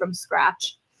completely from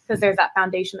scratch, because there's that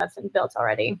foundation that's been built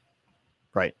already.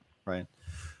 Right.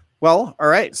 Well, all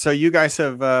right. So you guys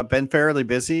have been fairly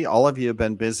busy. All of you have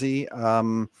been busy.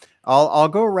 I'll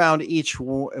go around each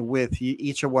one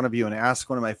of you and ask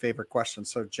one of my favorite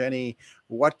questions. So Jenny,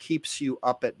 what keeps you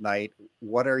up at night?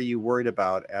 What are you worried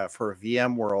about for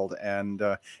VMworld? And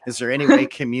is there any way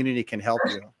community can help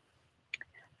you?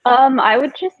 I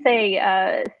would just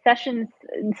say sessions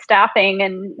staffing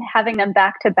and having them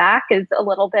back to back is a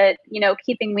little bit,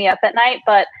 keeping me up at night.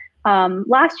 But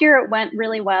last year it went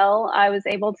really well. I was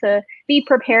able to be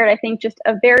prepared. I think just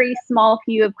a very small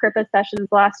few of Kripa sessions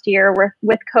last year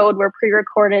with code were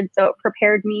pre-recorded, so it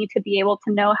prepared me to be able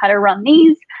to know how to run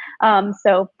these.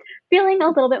 So feeling a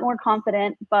little bit more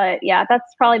confident, but yeah,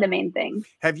 that's probably the main thing.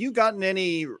 Have you gotten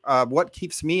any, what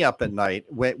keeps me up at night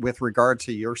with regard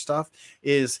to your stuff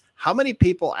is how many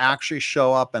people actually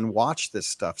show up and watch this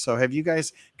stuff? So have you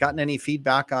guys gotten any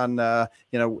feedback on, are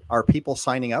people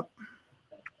signing up?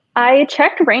 I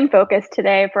checked Rain Focus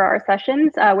today for our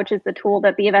sessions, which is the tool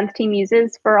that the events team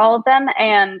uses for all of them.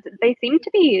 And they seem to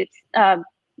be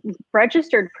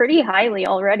registered pretty highly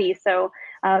already. So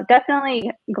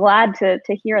definitely glad to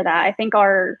hear that. I think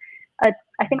our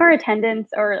attendance,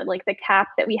 or like the cap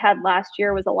that we had last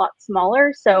year, was a lot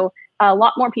smaller. So a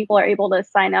lot more people are able to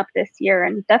sign up this year,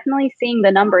 and definitely seeing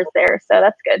the numbers there. So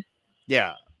that's good.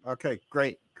 Yeah. Okay,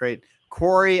 great.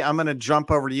 Corey, I'm going to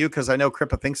jump over to you because I know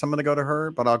Kripa thinks I'm going to go to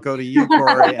her, but I'll go to you,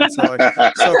 Corey. And so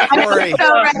Corey,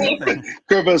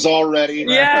 Kripa's all ready.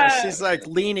 Yeah. She's like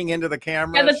leaning into the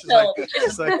camera. Yeah,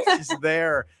 she's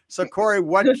there. So Corey,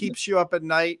 what keeps you up at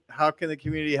night? How can the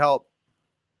community help?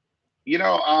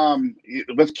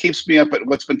 What's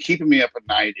been keeping me up at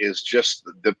night is just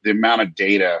the amount of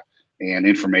data and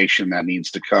information that needs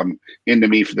to come into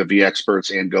me for the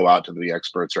VExperts and go out to the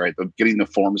VExperts, right? Getting the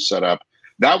forms set up.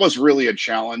 That was really a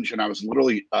challenge, and I was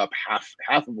literally up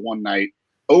half of one night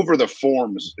over the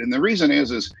forms. And the reason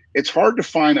is it's hard to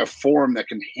find a form that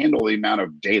can handle the amount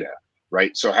of data,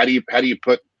 right? So how do you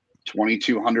put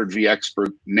 2,200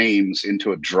 VExpert names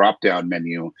into a drop-down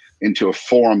menu into a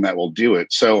form that will do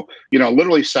it? So,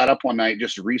 literally sat up one night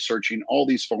just researching all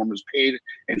these forms, paid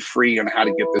and free, on how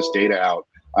to get this data out.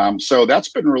 So that's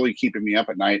been really keeping me up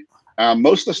at night.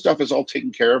 Most of the stuff is all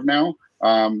taken care of now.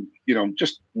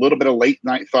 Just a little bit of late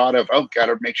night thought of,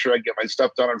 gotta make sure I get my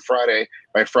stuff done on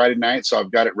by Friday night, so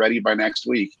I've got it ready by next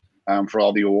week for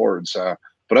all the awards.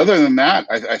 But other than that,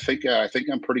 I think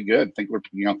I'm pretty good. I think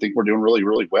we're doing really,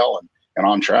 really well and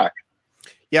on track.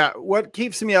 Yeah, what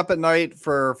keeps me up at night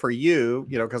for you,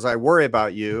 because I worry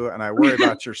about you and I worry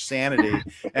about your sanity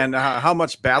and how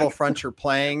much Battlefront you're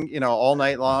playing, all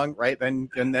night long, right? And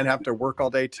then have to work all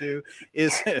day too.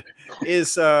 Is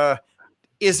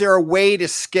there a way to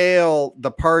scale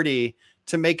the party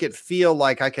to make it feel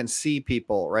like I can see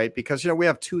people, right? Because, we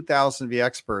have 2,000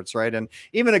 VExperts, right? And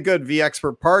even a good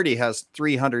VExpert party has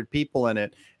 300 people in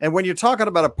it. And when you're talking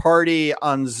about a party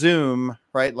on Zoom,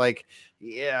 right? Like,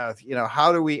 yeah,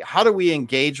 how do we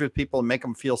engage with people and make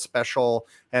them feel special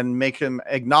and make them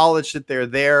acknowledge that they're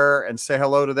there and say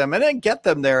hello to them and then get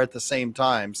them there at the same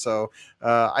time? So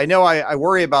I know I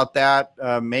worry about that.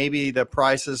 Maybe the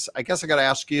prizes, I guess I got to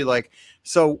ask you,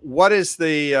 so what is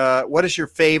your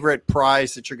favorite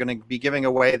prize that you're going to be giving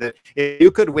away, that if you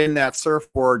could win that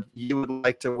surfboard, you would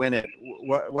like to win it?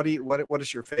 What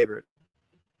is your favorite?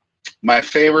 My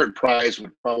favorite prize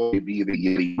would probably be the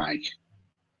Yeti mic.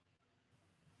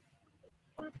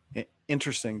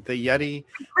 Interesting. The Yeti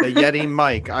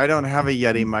mic. I don't have a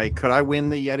Yeti mic. Could I win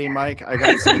the Yeti mic?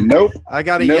 Nope. I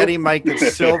got a Yeti mic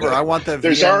that's silver. I want the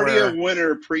There's already a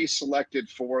winner pre-selected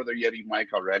for the Yeti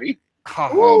mic already.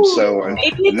 So I'm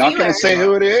not going to say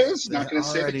who it is. Not going to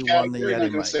say the category.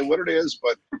 Not going to say what it is,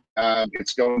 but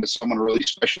it's going to someone really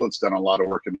special that's done a lot of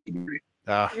work in the community.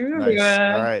 Nice.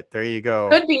 All right, there you go.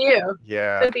 Could be you.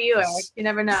 Yeah. Could be you, Eric. You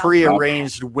never know.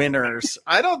 Prearranged winners.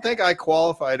 I don't think I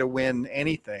qualify to win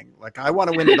anything. I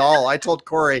want to win it all. I told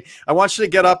Corey, I want you to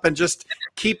get up and just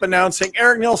keep announcing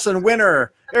Eric Nilsson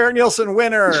winner. Eric Nielsen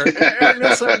winner. Eric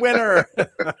Nielsen winner.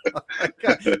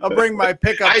 I'll bring my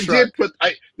pickup truck.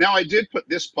 I did put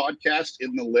this podcast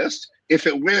in the list. If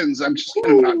it wins, I'm just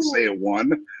going to not say it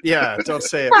won. Yeah, don't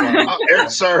say it won. Eric,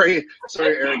 sorry,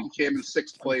 Eric. You came in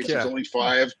 6th place. Yeah. There's only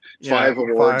five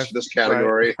awards for this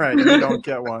category. Right. You don't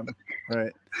get one.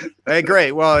 Right. Hey,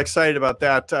 great. Well, excited about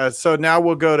that. So now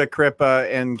we'll go to Kripa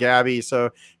and Gabi.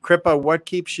 So Kripa, what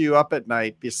keeps you up at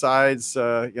night besides,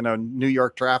 New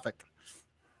York traffic?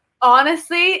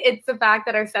 Honestly, it's the fact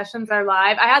that our sessions are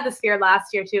live. I had this fear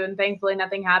last year too, and thankfully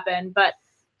nothing happened. But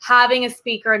having a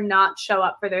speaker not show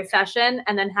up for their session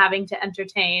and then having to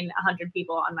entertain 100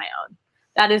 people on my own.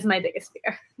 That is my biggest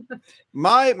fear.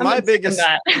 My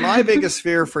biggest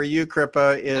fear for you,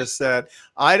 Kripa, is that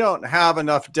I don't have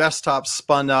enough desktops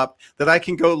spun up that I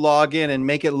can go log in and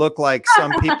make it look like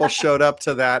some people showed up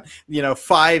to that,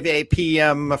 5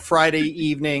 p.m. Friday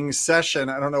evening session.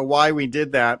 I don't know why we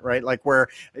did that, right? Like where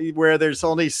there's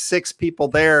only 6 people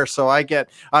there. So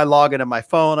I log into my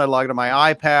phone, I log into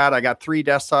my iPad. I got 3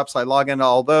 desktops. I log into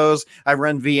all those. I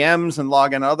run VMs and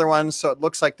log into other ones. So it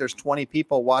looks like there's 20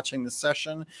 people watching the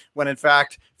session, when in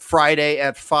fact Friday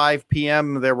at 5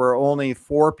 p.m. there were only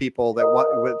 4 people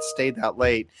that stayed that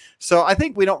late. So I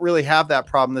think we don't really have that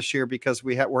problem this year because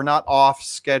we're not off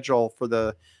schedule for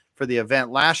the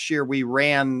event. Last year we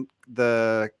ran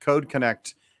the Code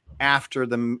Connect after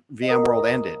the VMworld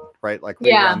ended, right? Like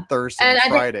we ran Thursday and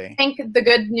Friday. I think the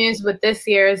good news with this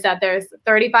year is that there's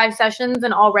 35 sessions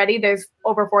and already there's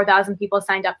over 4,000 people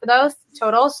signed up for those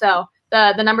total. So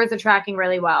the numbers are tracking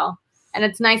really well. And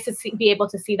it's nice to be able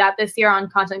to see that this year on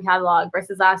Content Catalog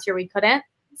versus last year we couldn't.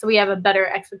 So we have a better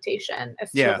expectation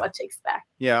as to what to expect.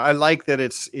 Yeah, I like that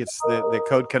it's the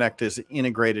Code Connect is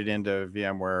integrated into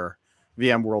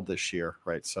VMworld this year,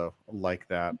 right? So I like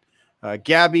that.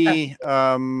 Gabi,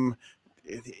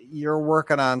 you're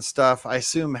working on stuff. I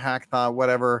assume Hackathon,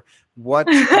 whatever. What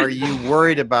are you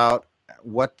worried about?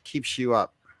 What keeps you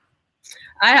up?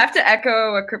 I have to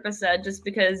echo what Kripa said, just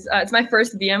because it's my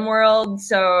first VMworld,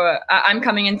 so I'm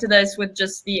coming into this with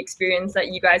just the experience that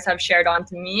you guys have shared on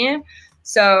to me.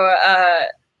 So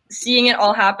seeing it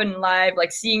all happen live,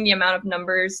 like seeing the amount of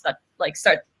numbers that like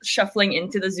start shuffling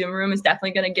into the Zoom room is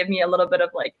definitely going to give me a little bit of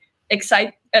like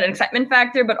an excitement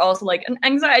factor, but also like an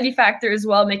anxiety factor as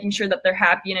well, making sure that they're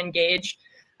happy and engaged.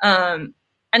 And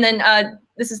then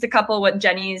this is to couple what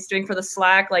Jenny's doing for the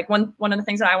Slack. Like one of the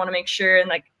things that I want to make sure, and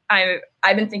like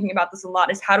I've been thinking about this a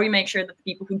lot, is how do we make sure that the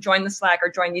people who join the Slack or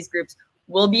join these groups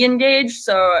will be engaged?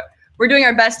 So we're doing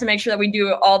our best to make sure that we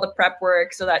do all the prep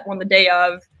work so that on the day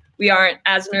of, we aren't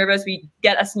as nervous, we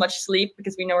get as much sleep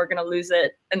because we know we're going to lose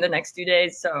it in the next 2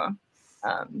 days. So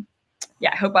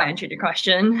I hope I answered your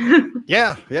question.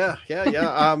 Yeah.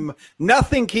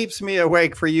 Nothing keeps me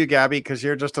awake for you, Gabi, because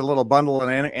you're just a little bundle of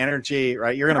energy,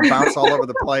 right? You're going to bounce all over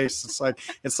the place.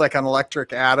 It's like an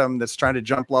electric atom that's trying to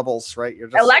jump levels, right? You're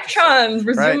just electrons.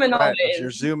 We're zooming always.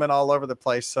 You're zooming all over the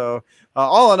place. So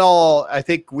all in all, I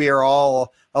think we are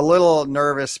all a little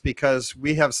nervous because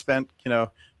we have spent,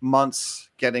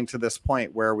 months getting to this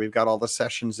point where we've got all the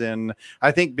sessions in. I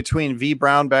think between V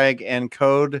Brown Bag and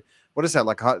Code, what is that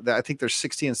like? I think there's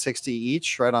 60 and 60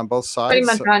 each, right, on both sides. Pretty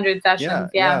much 100 sessions.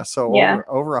 Yeah. So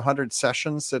over 100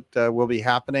 sessions that will be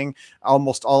happening.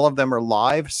 Almost all of them are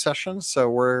live sessions. So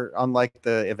we're, unlike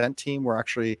the event team, we're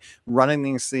actually running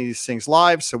these things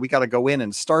live. So we got to go in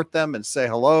and start them and say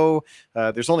hello.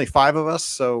 There's only 5 of us,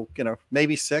 so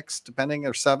maybe 6 depending,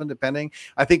 or 7 depending.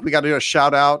 I think we got to do a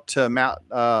shout out to Matt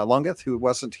Lungeth, who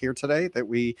wasn't here today,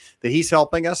 that he's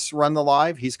helping us run the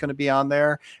live. He's going to be on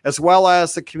there, as well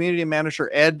as the community manager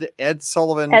Ed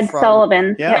Sullivan.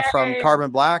 From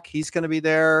Carbon Black. He's going to be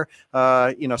there,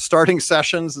 starting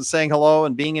sessions and saying hello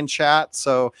and being in chat.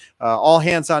 So all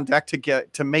hands on deck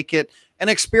to make it an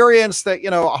experience that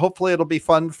hopefully it'll be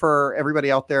fun for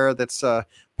everybody out there that's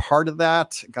part of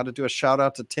that. Got to do a shout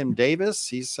out to Tim Davis.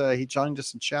 He joined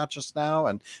us in chat just now,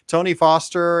 and Tony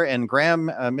Foster and Graham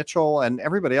Mitchell and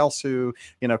everybody else who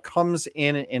comes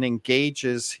in and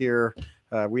engages here.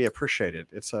 We appreciate it.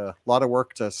 It's a lot of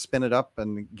work to spin it up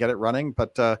and get it running,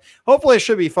 but hopefully it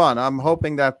should be fun. I'm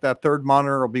hoping that 3rd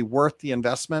monitor will be worth the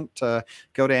investment.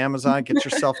 Go to Amazon, get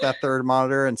yourself that 3rd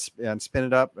monitor and spin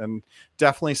it up, and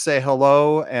definitely say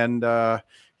hello and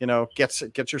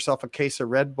get yourself a case of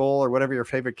Red Bull or whatever your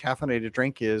favorite caffeinated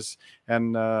drink is,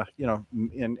 and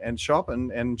and show up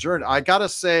and journey. I gotta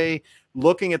say,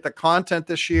 looking at the content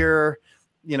this year,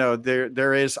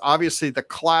 there is obviously the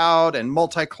cloud and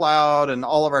multi-cloud and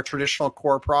all of our traditional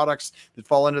core products that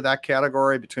fall into that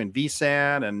category between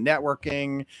vSAN and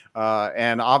networking,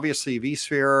 and obviously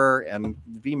vSphere and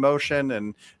vMotion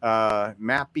and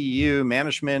MapBU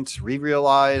management,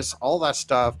 rerealize, all that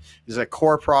stuff is a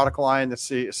core product line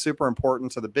that's super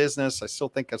important to the business. I still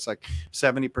think it's like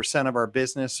 70% of our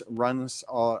business runs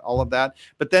all of that.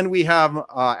 But then we have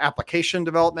application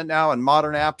development now and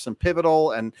modern apps and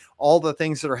Pivotal and all the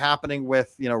things that are happening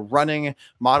with running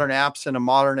modern apps in a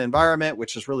modern environment,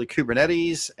 which is really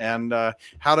Kubernetes, and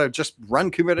how to just run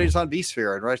Kubernetes on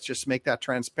vSphere, and right, just make that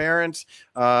transparent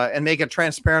and make it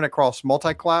transparent across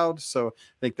multi-cloud. So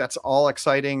I think that's all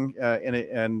exciting,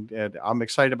 and I'm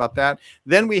excited about that.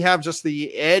 Then we have just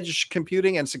the edge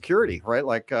computing and security, right?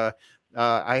 Like I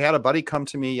had a buddy come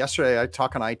to me yesterday. I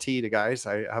talk on IT to guys.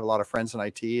 I have a lot of friends in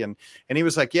IT, and he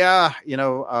was like, yeah,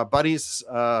 buddies.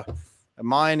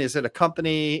 Mine is at a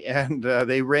company, and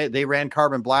they ran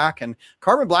Carbon Black, and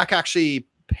Carbon Black actually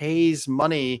pays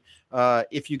money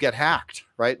if you get hacked,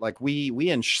 right? Like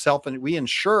we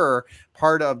insure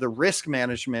part of the risk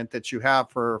management that you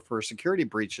have for security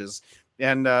breaches.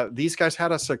 And these guys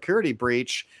had a security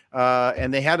breach,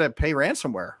 and they had to pay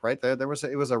ransomware, right? It was a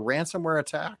ransomware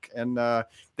attack, and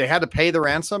they had to pay the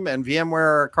ransom, and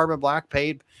VMware Carbon Black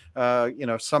paid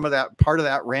some of that, part of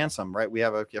that ransom, right? We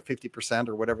have a 50%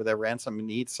 or whatever their ransom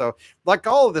needs. So like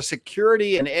all of the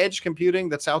security and edge computing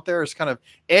that's out there is kind of,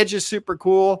 edge is super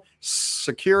cool.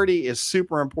 Security is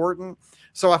super important.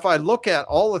 So if I look at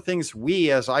all the things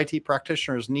we as IT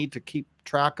practitioners need to keep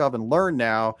track of and learn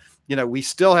now, we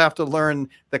still have to learn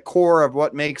the core of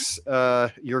what makes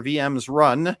your VMs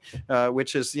run,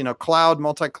 which is, cloud,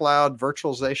 multi-cloud,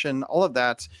 virtualization, all of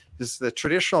that is the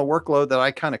traditional workload that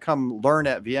I kind of come learn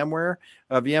at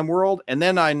VMworld. And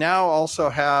then I now also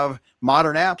have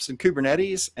modern apps and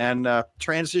Kubernetes, and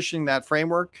transitioning that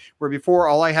framework where before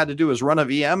all I had to do was run a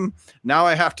VM. Now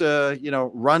I have to,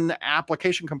 run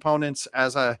application components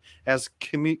as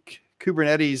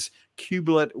Kubernetes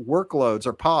kubelet workloads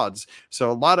or pods.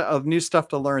 So a lot of new stuff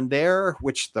to learn there,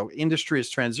 which the industry is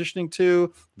transitioning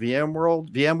to.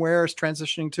 VMware is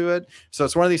transitioning to it. So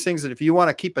it's one of these things that if you want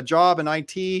to keep a job in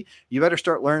IT, you better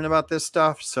start learning about this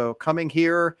stuff. So coming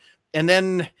here, and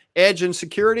then edge and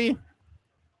security,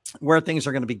 where things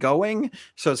are going to be going.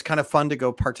 So it's kind of fun to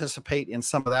go participate in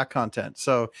some of that content.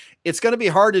 So it's going to be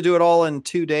hard to do it all in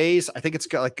 2 days. I think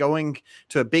it's like going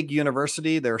to a big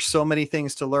university. There are so many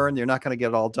things to learn. You're not going to get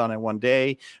it all done in 1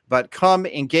 day, but come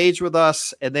engage with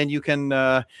us. And then you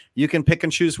can pick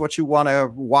and choose what you want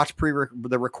to watch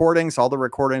the recordings. All the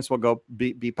recordings will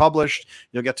be published.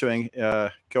 You'll get to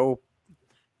go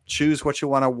choose what you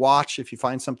want to watch. If you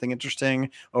find something interesting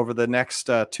over the next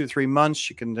 2-3 months,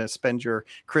 you can spend your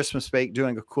Christmas break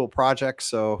doing a cool project.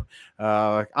 So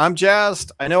I'm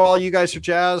jazzed. I know all you guys are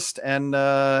jazzed. And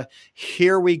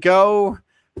here we go.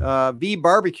 V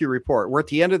Barbecue Report. We're at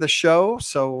the end of the show,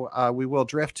 so we will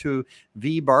drift to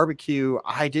V Barbecue.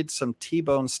 I did some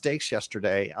T-bone steaks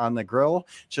yesterday on the grill.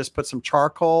 Just put some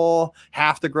charcoal.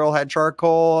 Half the grill had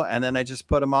charcoal, and then I just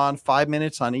put them on 5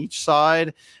 minutes on each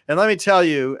side. And let me tell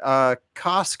you,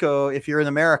 Costco, if you're in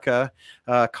America,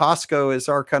 Costco is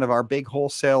our big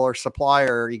wholesaler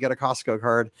supplier. You get a Costco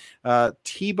card.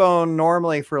 T-bone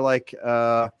normally for like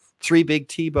 3 big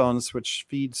T-bones, which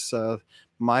feeds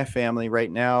my family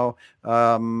right now,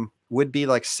 would be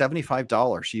like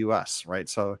 $75 US, right?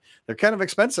 So they're kind of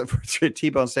expensive for a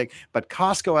T-bone steak, but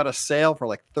Costco had a sale for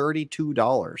like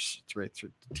 $32 for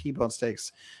T-bone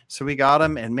steaks. So we got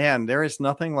them, and man, there is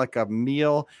nothing like a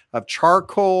meal of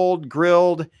charcoal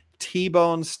grilled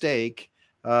T-bone steak.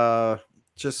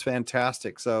 Just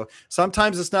fantastic. So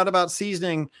sometimes it's not about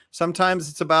seasoning. Sometimes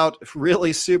it's about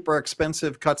really super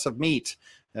expensive cuts of meat.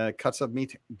 Cuts of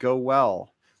meat go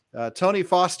well. Tony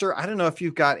Foster, I don't know if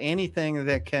you've got anything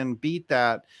that can beat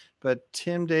that, but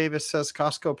Tim Davis says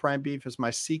Costco prime beef is my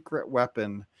secret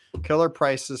weapon. Killer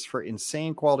prices for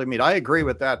insane quality meat. I agree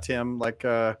with that, Tim. Like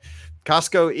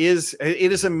Costco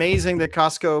it is amazing that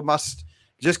Costco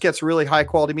just gets really high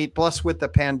quality meat. Plus with the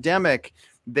pandemic,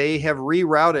 they have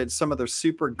rerouted some of the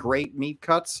super great meat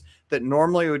cuts that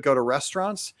normally would go to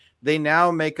restaurants. They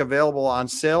now make available on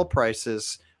sale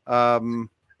prices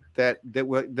that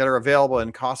are available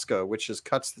in Costco, which is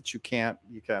cuts that you can't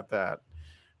that.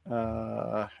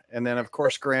 And then of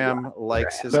course Graham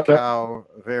likes his cow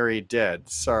very dead.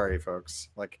 Sorry, folks.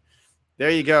 Like,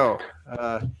 there you go.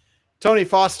 Tony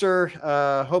Foster,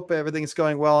 hope everything's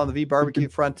going well on the V Barbecue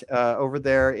front over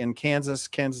there in Kansas.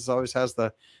 Kansas always has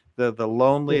the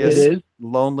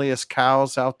loneliest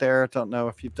cows out there. Don't know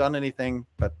if you've done anything,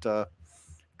 but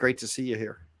great to see you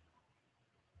here.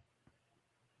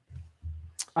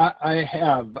 I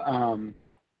have.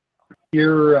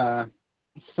 Here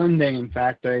Sunday, in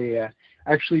fact, I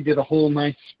actually did a whole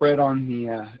nice spread on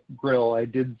the grill. I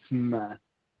did some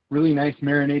really nice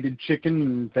marinated chicken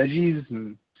and veggies,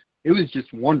 and it was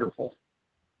just wonderful.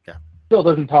 Yeah. Still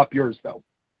doesn't top yours, though.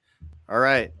 All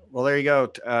right. Well, there you go.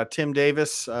 Tim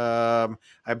Davis, I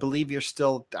believe you're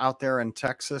still out there in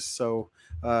Texas. So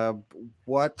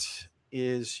what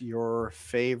is your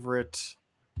favorite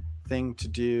thing to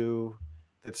do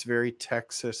that's very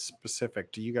Texas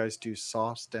specific? Do you guys do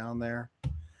sauce down there?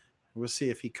 We'll see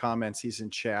if he comments. He's in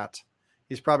chat.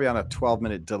 He's probably on a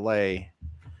 12-minute delay.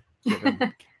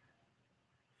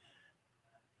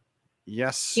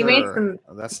 Yes, sir.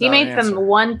 He made some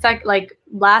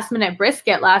last minute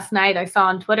brisket last night. I saw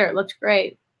on Twitter. It looked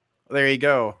great. There you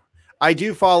go. I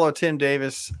do follow Tim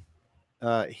Davis.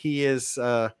 He is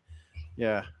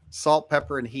salt,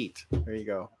 pepper, and heat. There you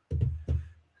go.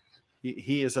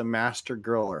 He is a master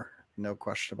griller. No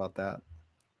question about that.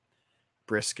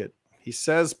 Brisket. He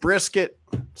says brisket,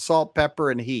 salt,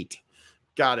 pepper, and heat.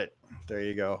 Got it. There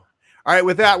you go. All right,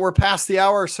 with that, we're past the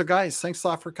hour. So, guys, thanks a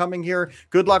lot for coming here.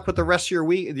 Good luck with the rest of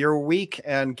your week,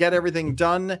 and get everything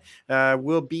done.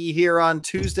 We'll be here on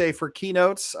Tuesday for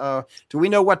keynotes. Do we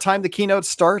know what time the keynote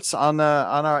starts on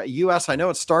our US? I know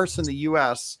it starts in the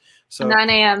US. So 9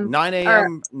 a.m. 9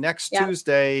 a.m. next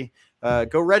Tuesday.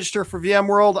 Go register for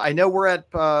VMworld. I know we're at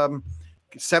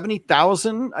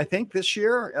 70,000, I think, this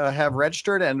year have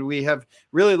registered, and we have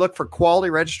really looked for quality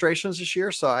registrations this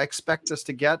year. So I expect us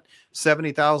to get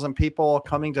 70,000 people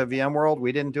coming to VMworld.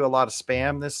 We didn't do a lot of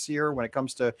spam this year when it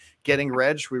comes to getting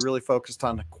reg. We really focused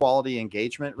on quality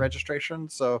engagement registration.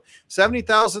 So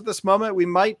 70,000 at this moment. We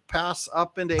might pass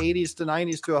up into 80s to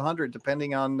 90s to 100,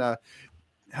 depending on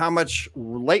how much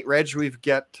late reg we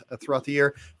get throughout the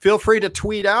year. Feel free to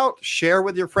tweet out, share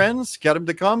with your friends, get them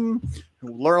to come,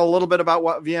 learn a little bit about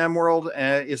what VMworld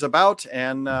is about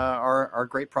and our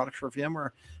great product for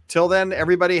VMware. Till then,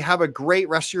 everybody have a great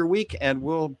rest of your week, and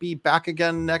we'll be back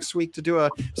again next week to do a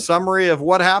summary of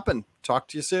what happened. Talk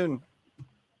to you soon.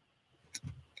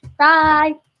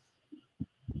 Bye.